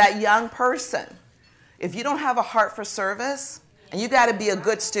 So for that young person, if you don't have a heart for service, and you gotta be a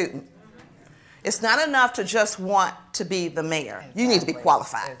good student, it's not enough to just want to be the mayor. You need to be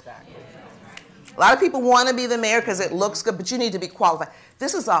qualified. A lot of people want to be the mayor because it looks good, but you need to be qualified.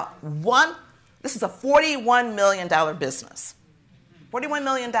 This is a $41 million business. $41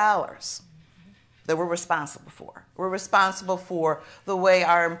 million that we're responsible for. We're responsible for the way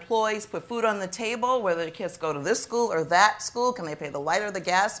our employees put food on the table, whether the kids go to this school or that school, can they pay the light or the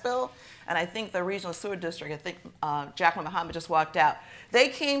gas bill? And I think the regional sewer district, I think Jacqueline Muhammad just walked out.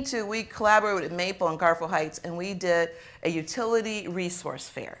 We collaborated with Maple and Garfield Heights, and we did a utility resource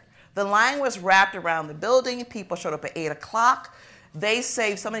fair. The line was wrapped around the building. People showed up at 8 o'clock. They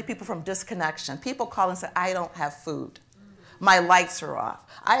saved so many people from disconnection. People called and said, I don't have food. My lights are off.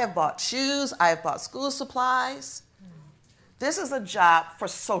 I have bought shoes. I have bought school supplies. This is a job for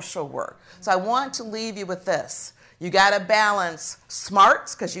social work. So I want to leave you with this. You got to balance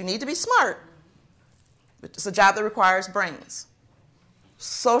smarts, because you need to be smart. It's a job that requires brains.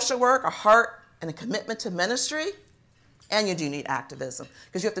 Social work, a heart, and a commitment to ministry, and you do need activism,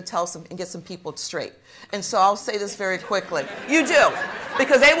 because you have to tell some and get some people straight. And so I'll say this very quickly. You do,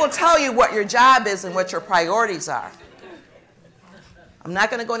 because they will tell you what your job is and what your priorities are. I'm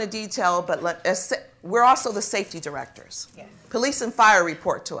not going to go into detail, but we're also the safety directors. Yes. Police and fire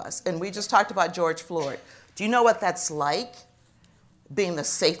report to us, and we just talked about George Floyd. Do you know what that's like, being the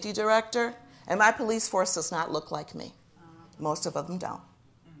safety director? And my police force does not look like me. Most of them don't.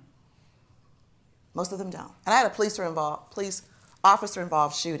 Most of them don't. And I had a police officer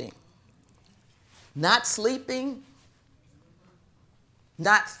involved shooting. Not sleeping,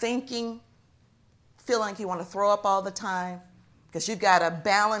 not thinking, feeling like you want to throw up all the time, because you've got to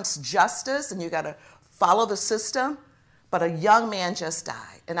balance justice and you've got to follow the system. But a young man just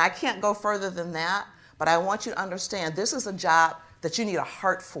died. And I can't go further than that, but I want you to understand this is a job that you need a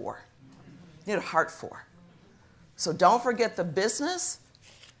heart for. You need a heart for. So don't forget the business.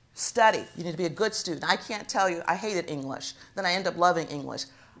 Study. You need to be a good student. I can't tell you, I hated English. Then I end up loving English.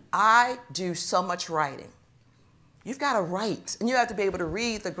 I do so much writing. You've got to write. And you have to be able to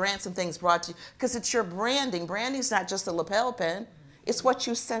read the grants and things brought to you, because it's your branding. Branding is not just a lapel pin. It's what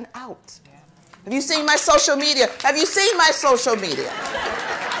you send out. Yeah. Have you seen my social media? Have you seen my social media?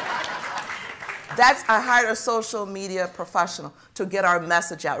 I hired a social media professional to get our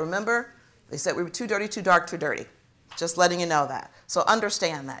message out. Remember, they said we were too dirty, too dark, too dirty. Just letting you know that. So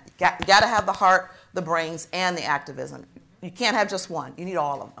understand that. You got to have the heart, the brains, and the activism. You can't have just one. You need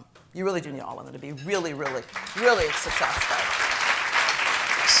all of them. You really do need all of them to be really, really, really successful.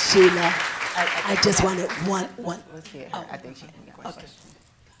 Sheila, I just wanted one. Let's hear her. I think she has a question.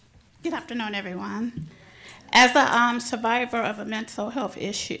 Good afternoon, everyone. As a survivor of a mental health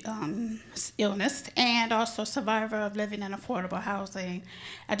illness and also survivor of living in affordable housing,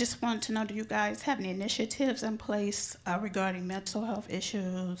 I just wanted to know, do you guys have any initiatives in place regarding mental health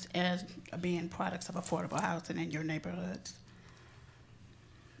issues as being products of affordable housing in your neighborhoods?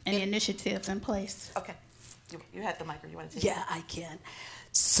 Any initiatives in place? Okay. You had the mic, or you want to take it? Yeah, I can.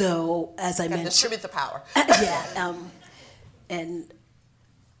 So, as I mentioned, distribute the power. And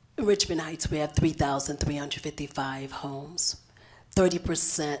in Richmond Heights, we have 3,355 homes.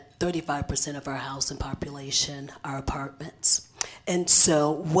 35% of our housing population are apartments. And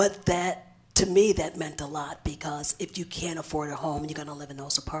so to me, that meant a lot, because if you can't afford a home, you're going to live in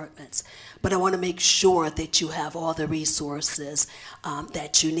those apartments. But I want to make sure that you have all the resources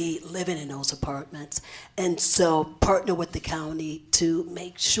that you need living in those apartments. And so partner with the county to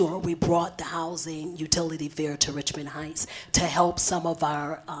make sure we brought the housing utility fare to Richmond Heights to help some of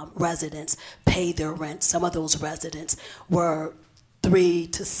our residents pay their rent. Some of those residents were 3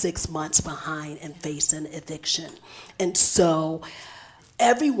 to 6 months behind and facing eviction. And so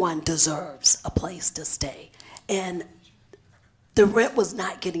everyone deserves a place to stay. And the rent was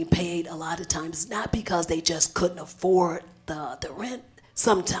not getting paid a lot of times, not because they just couldn't afford the rent.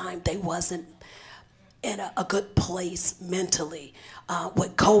 Sometimes they wasn't in a good place mentally.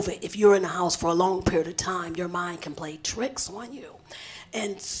 With COVID, if you're in a house for a long period of time, your mind can play tricks on you.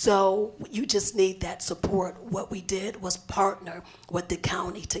 And so you just need that support. What we did was partner with the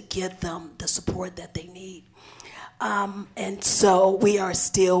county to give them the support that they need. And so we are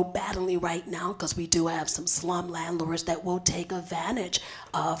still battling right now, because we do have some slum landlords that will take advantage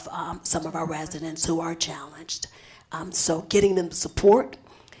of some of our residents who are challenged. So getting them support,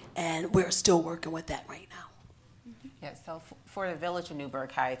 and we're still working with that right now. Yeah, so for the Village of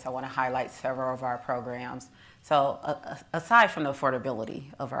Newburgh Heights, I want to highlight several of our programs. So aside from the affordability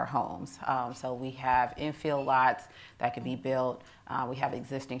of our homes, so we have infill lots that can be built. We have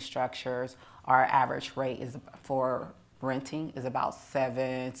existing structures. Our average rate is for renting is about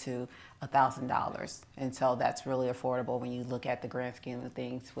 $7,000 to $1,000, and so that's really affordable when you look at the grand scheme of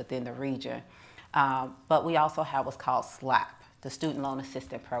things within the region. But we also have what's called SLAP, the Student Loan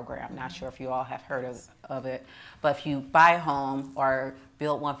Assistance Program. Not sure if you all have heard of it, but if you buy a home or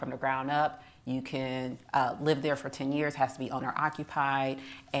build one from the ground up, you can live there for 10 years, has to be owner occupied,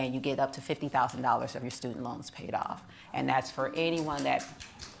 and you get up to $50,000 of your student loans paid off. And that's for anyone that,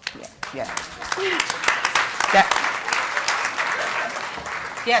 yes,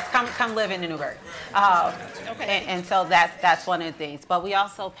 come live in Newburgh. Okay. And so that's one of the things. But we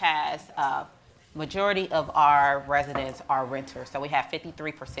also pass, majority of our residents are renters. So we have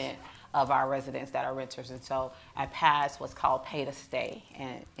 53% of our residents that are renters. And so I pass what's called pay to stay.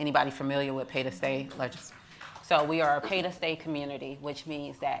 And anybody familiar with pay to stay? So we are a pay to stay community, which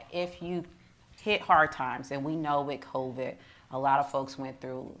means that if you hit hard times, and we know with COVID, a lot of folks went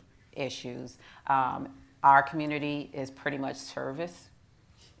through issues. Our community is pretty much service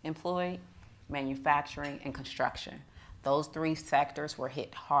employed, manufacturing, and construction. Those three sectors were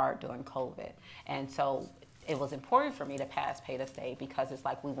hit hard during COVID. And so it was important for me to pass pay to stay because it's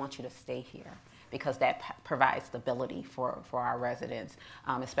like, we want you to stay here because that provides stability for our residents,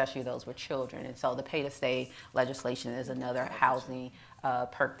 especially those with children. And so the pay to stay legislation is another housing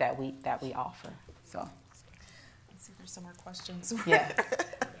perk that we offer. So. Let's see if there's some more questions. Yeah.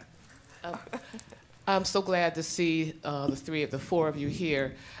 I'm so glad to see the four of you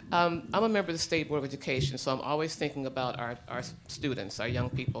here. I'm a member of the State Board of Education, so I'm always thinking about our students, our young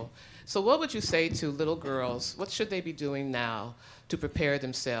people. So what would you say to little girls? What should they be doing now to prepare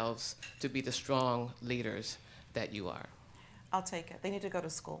themselves to be the strong leaders that you are? I'll take it. They need to go to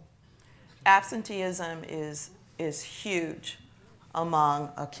school. Absenteeism is huge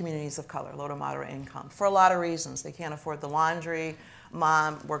among communities of color, low to moderate income, for a lot of reasons. They can't afford the laundry.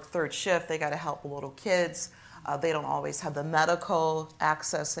 Mom worked third shift. They got to help the little kids. They don't always have the medical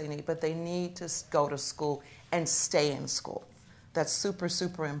access they need, but they need to go to school and stay in school. That's super,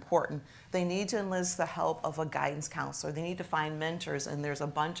 super important. They need to enlist the help of a guidance counselor. They need to find mentors, and there's a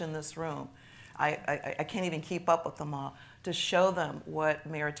bunch in this room. I can't even keep up with them all, to show them what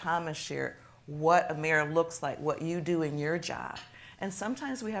Mayor Thomas shared, what a mayor looks like, what you do in your job. And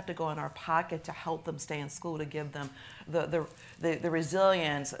sometimes we have to go in our pocket to help them stay in school, to give them the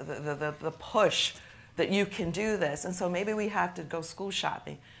resilience, the push that you can do this. And so maybe we have to go school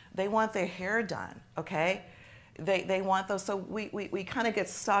shopping. They want their hair done, okay? They want those. So we kind of get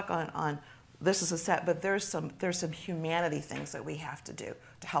stuck on this is a set, but there's some humanity things that we have to do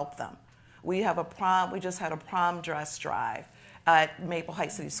to help them. We just had a prom dress drive at Maple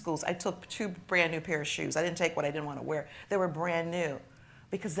Heights City Schools. I took 2 brand new pair of shoes. I didn't take what I didn't want to wear. They were brand new,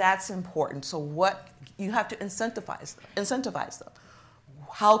 because that's important. So what you have to incentivize them.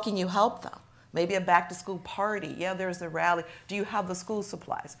 How can you help them? Maybe a back to school party. Yeah, there's the rally. Do you have the school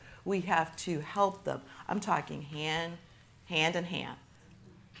supplies? We have to help them. I'm talking hand in hand.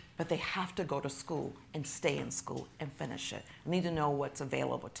 But they have to go to school and stay in school and finish it. They need to know what's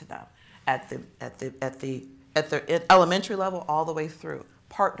available to them at the elementary level all the way through.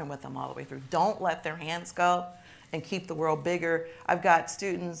 Partner with them all the way through. Don't let their hands go and keep the world bigger. I've got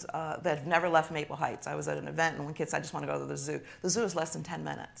students that have never left Maple Heights. I was at an event and one kid said, I just want to go to the zoo. The zoo is less than 10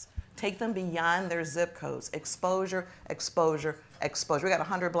 minutes. Take them beyond their zip codes. Exposure, exposure, exposure. We got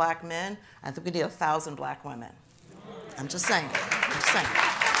 100 black men. I think we need 1,000 black women. I'm just saying.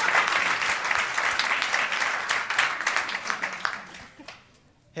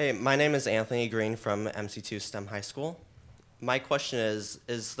 Hey, my name is Anthony Green from MC2 STEM High School. My question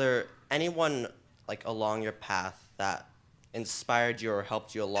is there anyone like along your path that inspired you or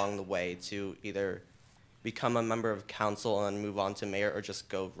helped you along the way to either become a member of council and move on to mayor, or just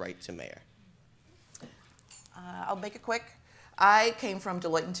go right to mayor? I'll make it quick. I came from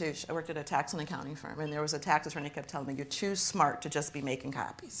Deloitte & Touche. I worked at a tax and accounting firm, and there was a tax attorney who kept telling me, you're too smart to just be making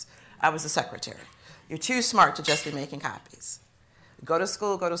copies. I was the secretary. You're too smart to just be making copies. Go to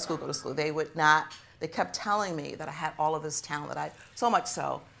school, go to school, go to school. They kept telling me that I had all of this talent, so much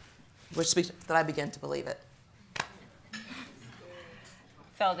so, that I began to believe it.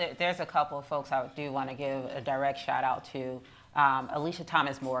 So there's a couple of folks I do want to give a direct shout out to. Alicia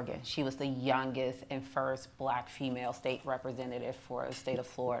Thomas Morgan. She was the youngest and first black female state representative for the state of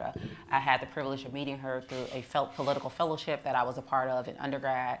Florida. I had the privilege of meeting her through a political fellowship that I was a part of in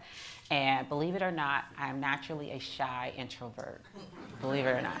undergrad. And believe it or not, I'm naturally a shy introvert, believe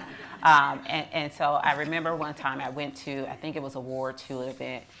it or not. And so I remember one time I went to, I think it was a Ward 2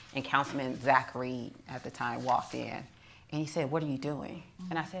 event, and Councilman Zach Reed at the time walked in. And he said, what are you doing?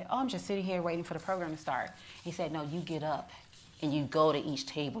 And I said, oh, I'm just sitting here waiting for the program to start. He said, no, you get up and you go to each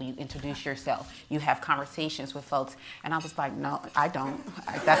table, you introduce yourself, you have conversations with folks. And I was like, no, I don't.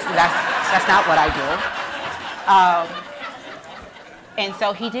 That's not what I do. And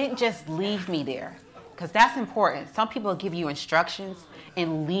so he didn't just leave me there, because that's important. Some people give you instructions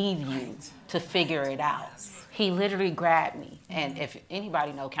and leave you to figure it out. He literally grabbed me. And if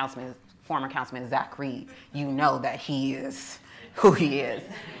anybody know former Councilman Zach Reed, you know that he is who he is.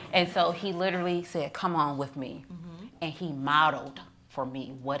 And so he literally said, come on with me. And he modeled for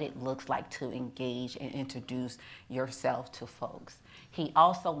me what it looks like to engage and introduce yourself to folks. He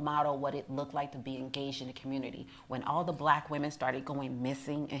also modeled what it looked like to be engaged in the community. When all the black women started going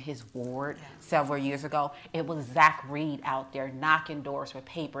missing in his ward several years ago, it was Zach Reed out there knocking doors with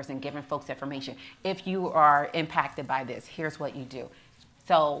papers and giving folks information. If you are impacted by this, here's what you do.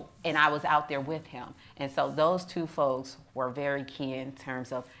 So, and I was out there with him. And so those two folks were very key in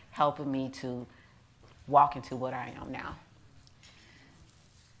terms of helping me to walk into what I am now.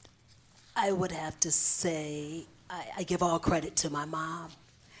 I would have to say I give all credit to my mom.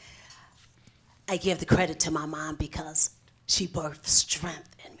 I give the credit to my mom because she birthed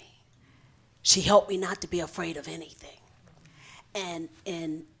strength in me. She helped me not to be afraid of anything. And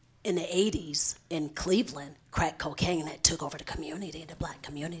in the 80s in Cleveland, crack cocaine had took over the community, the black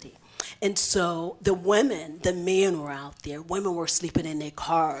community. And so the women, the men were out there. Women were sleeping in their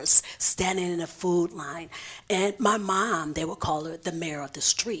cars, standing in a food line. And my mom, they would call her the mayor of the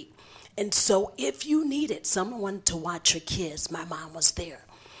street. And so if you needed someone to watch your kids, my mom was there.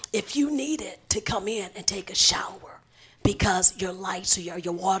 If you needed to come in and take a shower because your lights or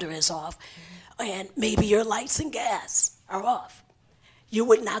your water is off, and maybe your lights and gas are off, you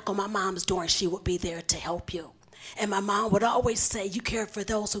would knock on my mom's door and she would be there to help you. And my mom would always say, you care for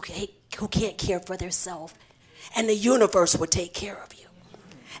those who can't care for themselves, and the universe will take care of you.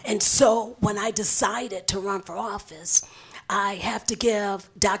 And so when I decided to run for office, I have to give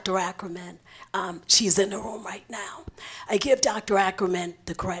Dr. Ackerman, she's in the room right now. I give Dr. Ackerman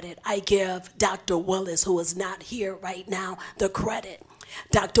the credit. I give Dr. Willis, who is not here right now, the credit.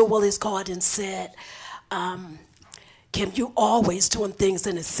 Dr. Willis called and said, Kim, you always doing things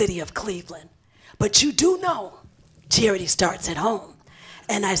in the city of Cleveland, but you do know charity starts at home.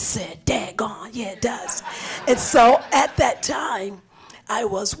 And I said, daggone, yeah, it does. And so at that time, I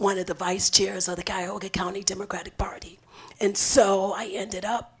was one of the vice chairs of the Cuyahoga County Democratic Party. And so I ended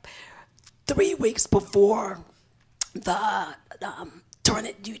up 3 weeks before the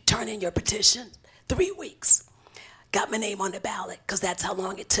you turn in your petition, 3 weeks. Got my name on the ballot, because that's how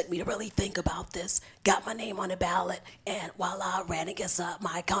long it took me to really think about this. Got my name on the ballot, and voila, ran against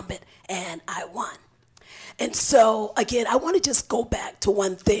my incumbent, and I won. And so, again, I want to just go back to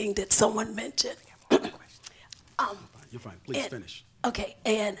one thing that someone mentioned. You're fine. Please finish. Okay,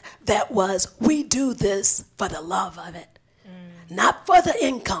 and that was, we do this for the love of it. Not for the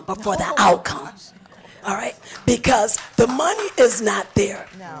income, but for the outcome. All right? Because the money is not there.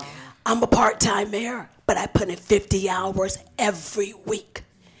 No. I'm a part-time mayor, but I put in 50 hours every week.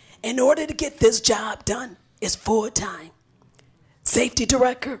 In order to get this job done, it's full-time. Safety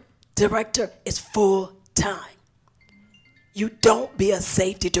director is full-time. You don't be a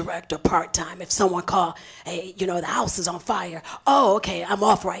safety director part-time. If someone call, hey, the house is on fire. Oh, okay, I'm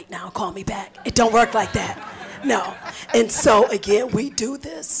off right now. Call me back. It don't work like that. No. And so, again, we do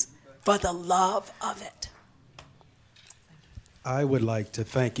this for the love of it. I would like to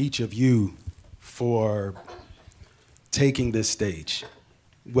thank each of you for taking this stage.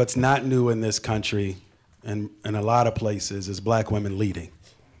 What's not new in this country and in a lot of places is black women leading.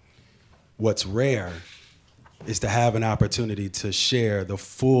 What's rare is to have an opportunity to share the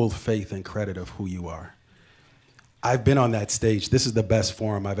full faith and credit of who you are. I've been on that stage. This is the best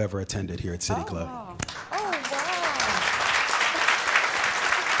forum I've ever attended here at City Club. Wow.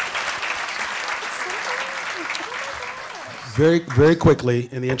 Very, very quickly,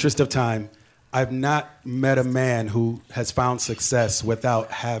 in the interest of time, I've not met a man who has found success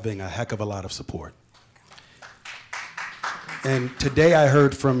without having a heck of a lot of support. And today I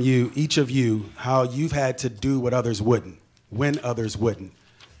heard from you, each of you, how you've had to do what others wouldn't, when others wouldn't.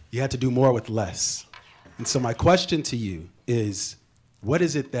 You had to do more with less. And so my question to you is, what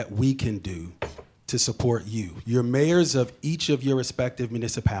is it that we can do to support you? You're mayors of each of your respective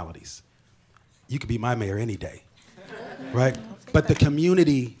municipalities. You could be my mayor any day, right? But the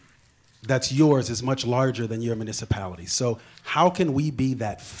community that's yours is much larger than your municipality. So how can we be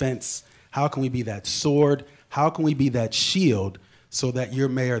that fence? How can we be that sword? How can we be that shield so that you're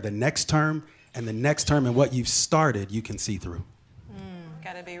mayor the next term and the next term and what you've started you can see through?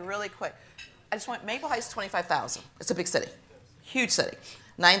 Got to be really quick. I just want, Maple Heights, 25,000. It's a big city, huge city.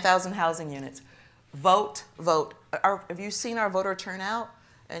 9,000 housing units. Vote, vote. Have you seen our voter turnout?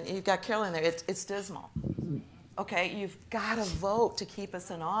 And you've got Carolyn there, it's dismal. Okay, you've got to vote to keep us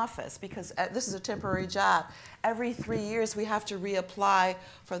in office because this is a temporary job. Every 3 years we have to reapply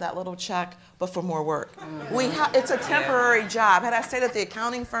for that little check, but for more work. It's a temporary job. Had I stayed at the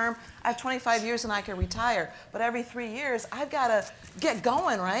accounting firm, I have 25 years and I can retire. But every 3 years, I've got to get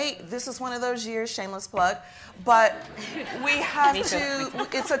going, right? This is one of those years, shameless plug. But we have to,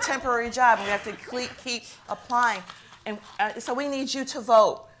 it's a temporary job. We have to keep applying. And so we need you to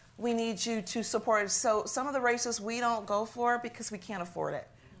vote. We need you to support it. So some of the races we don't go for because we can't afford it.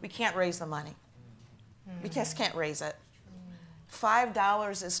 We can't raise the money. We just can't raise it.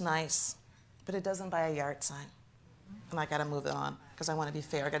 $5 is nice, but it doesn't buy a yard sign. And I got to move it on because I want to be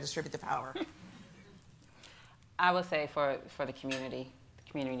fair. I got to distribute the power. I would say for the community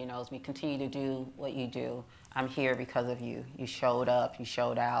knows me, continue to do what you do. I'm here because of you. You showed up, you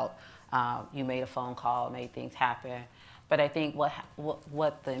showed out, you made a phone call, made things happen. But I think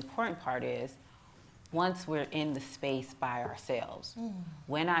what the important part is, once we're in the space by ourselves.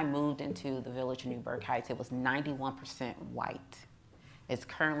 When I moved into the village of Newburgh Heights, it was 91% white. It's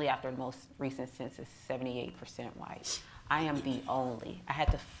currently, after the most recent census, 78% white. I am the only. I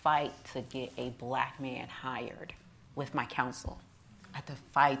had to fight to get a black man hired with my council. I had to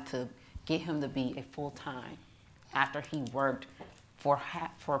fight to get him to be a full-time after he worked for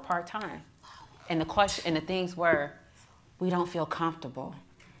part-time. And the things were, we don't feel comfortable.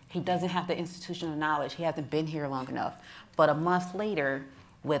 He doesn't have the institutional knowledge. He hasn't been here long enough. But a month later,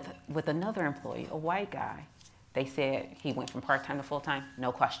 with another employee, a white guy, they said he went from part-time to full-time,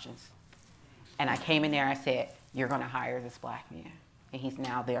 no questions. And I came in there, I said, you're gonna hire this black man. And he's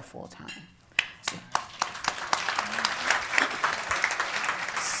now there full-time.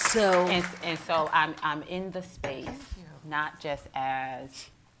 So I'm in the space, not just as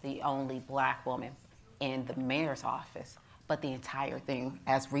the only black woman in the mayor's office, but the entire thing.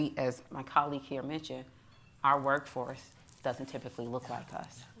 As my colleague here mentioned, our workforce doesn't typically look like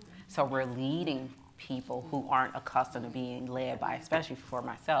us. So we're leading people who aren't accustomed to being led by, especially for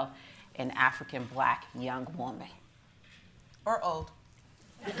myself, an African black young woman. Or old.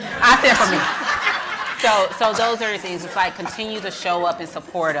 I said for me. So those are the things. It's like continue to show up and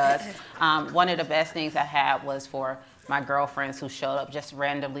support us. One of the best things I had was for my girlfriends who showed up just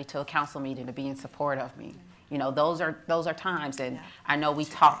randomly to a council meeting to be in support of me. You know, those are times, and I know we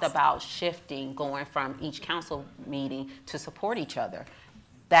talked about shifting, going from each council meeting to support each other.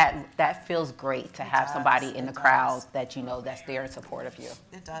 That feels great to have somebody in the crowd that you know that's there in support of you.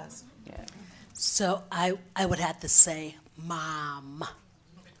 It does. Yeah. So I would have to say, Mom,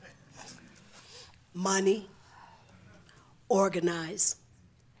 money, organize,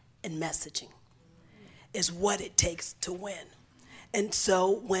 and messaging is what it takes to win. And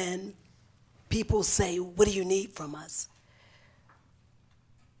so when people say, what do you need from us?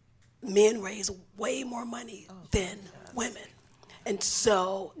 Men raise way more money than women. And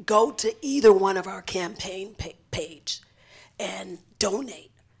so go to either one of our campaign page and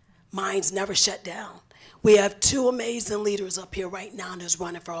donate. Mine's never shut down. We have two amazing leaders up here right now that's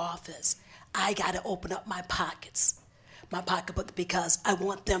running for office. I got to open up my pocketbook, because I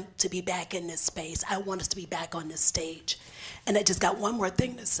want them to be back in this space. I want us to be back on this stage. And I just got one more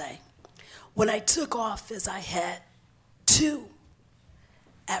thing to say. When I took office, I had 2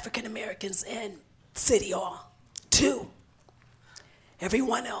 African Americans in City Hall. 2.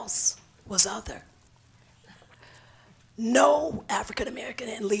 Everyone else was other. No African American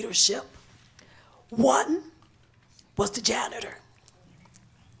in leadership. 1 was the janitor.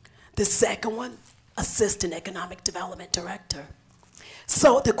 The second one, Assistant Economic Development Director.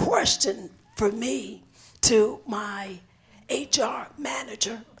 So the question for me to my HR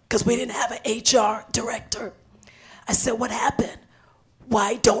manager, because we didn't have an HR director, I said, what happened?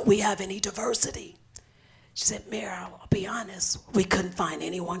 Why don't we have any diversity? She said, Mayor, I'll be honest, we couldn't find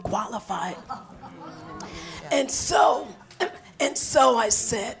anyone qualified. And so I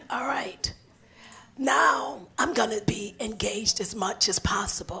said, all right, now I'm gonna be engaged as much as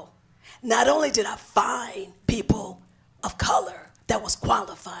possible. Not only did I find people of color that was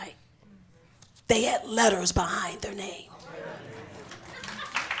qualified, they had letters behind their name.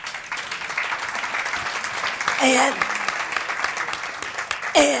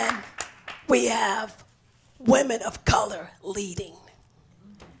 And we have women of color leading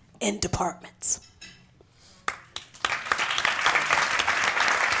in departments.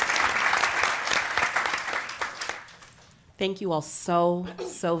 Thank you all so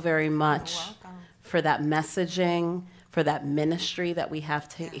very much for that messaging, for that ministry that we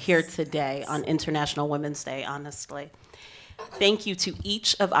have here today on International Women's Day, honestly. Thank you to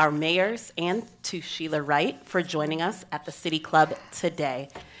each of our mayors and to Sheila Wright for joining us at the City Club today.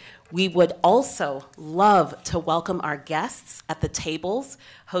 We would also love to welcome our guests at the tables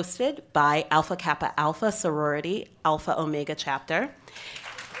hosted by Alpha Kappa Alpha Sorority Alpha Omega Chapter.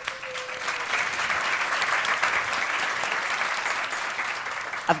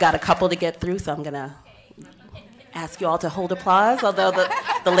 I've got a couple to get through, so I'm gonna ask you all to hold applause, although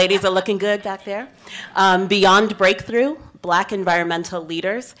the ladies are looking good back there. Beyond Breakthrough, Black Environmental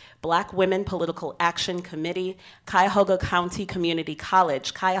Leaders, Black Women Political Action Committee, Cuyahoga County Community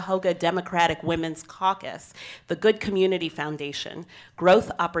College, Cuyahoga Democratic Women's Caucus, the Good Community Foundation, Growth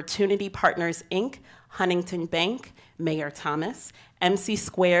Opportunity Partners, Inc., Huntington Bank, Mayor Thomas, MC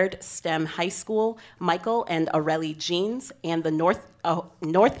Squared STEM High School, Michael and Aurelie Jeans, and the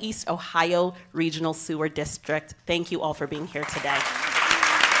Northeast Ohio Regional Sewer District. Thank you all for being here today.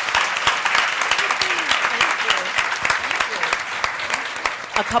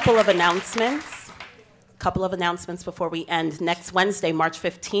 A couple of announcements. Couple of announcements before we end. Next Wednesday, March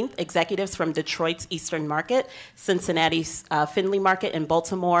 15th, executives from Detroit's Eastern Market, Cincinnati's Findlay Market, and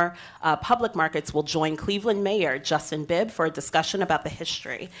Baltimore public markets will join Cleveland Mayor Justin Bibb for a discussion about the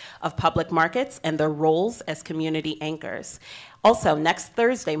history of public markets and their roles as community anchors. Also, next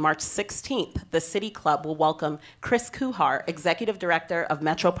Thursday, March 16th, the City Club will welcome Chris Kuhar, Executive Director of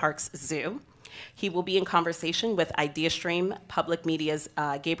Metro Parks Zoo. He will be in conversation with IdeaStream Public Media's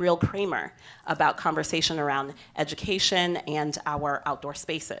Gabriel Kramer about conversation around education and our outdoor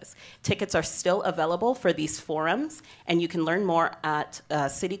spaces. Tickets are still available for these forums, and you can learn more at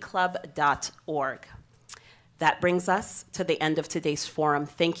cityclub.org. That brings us to the end of today's forum.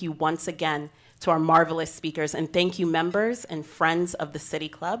 Thank you once again to our marvelous speakers, and thank you members and friends of the City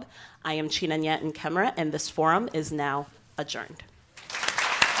Club. I am Chinanyet Nkemra, and this forum is now adjourned.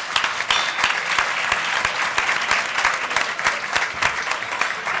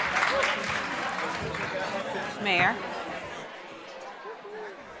 Mayor.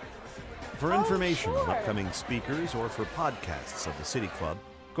 For information on upcoming speakers or for podcasts of the City Club,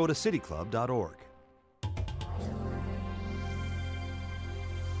 go to cityclub.org.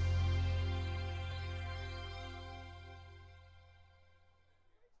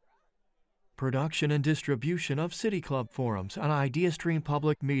 Production and distribution of City Club forums on IdeaStream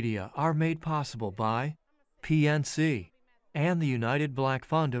Public Media are made possible by PNC and the United Black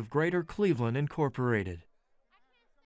Fund of Greater Cleveland, Incorporated.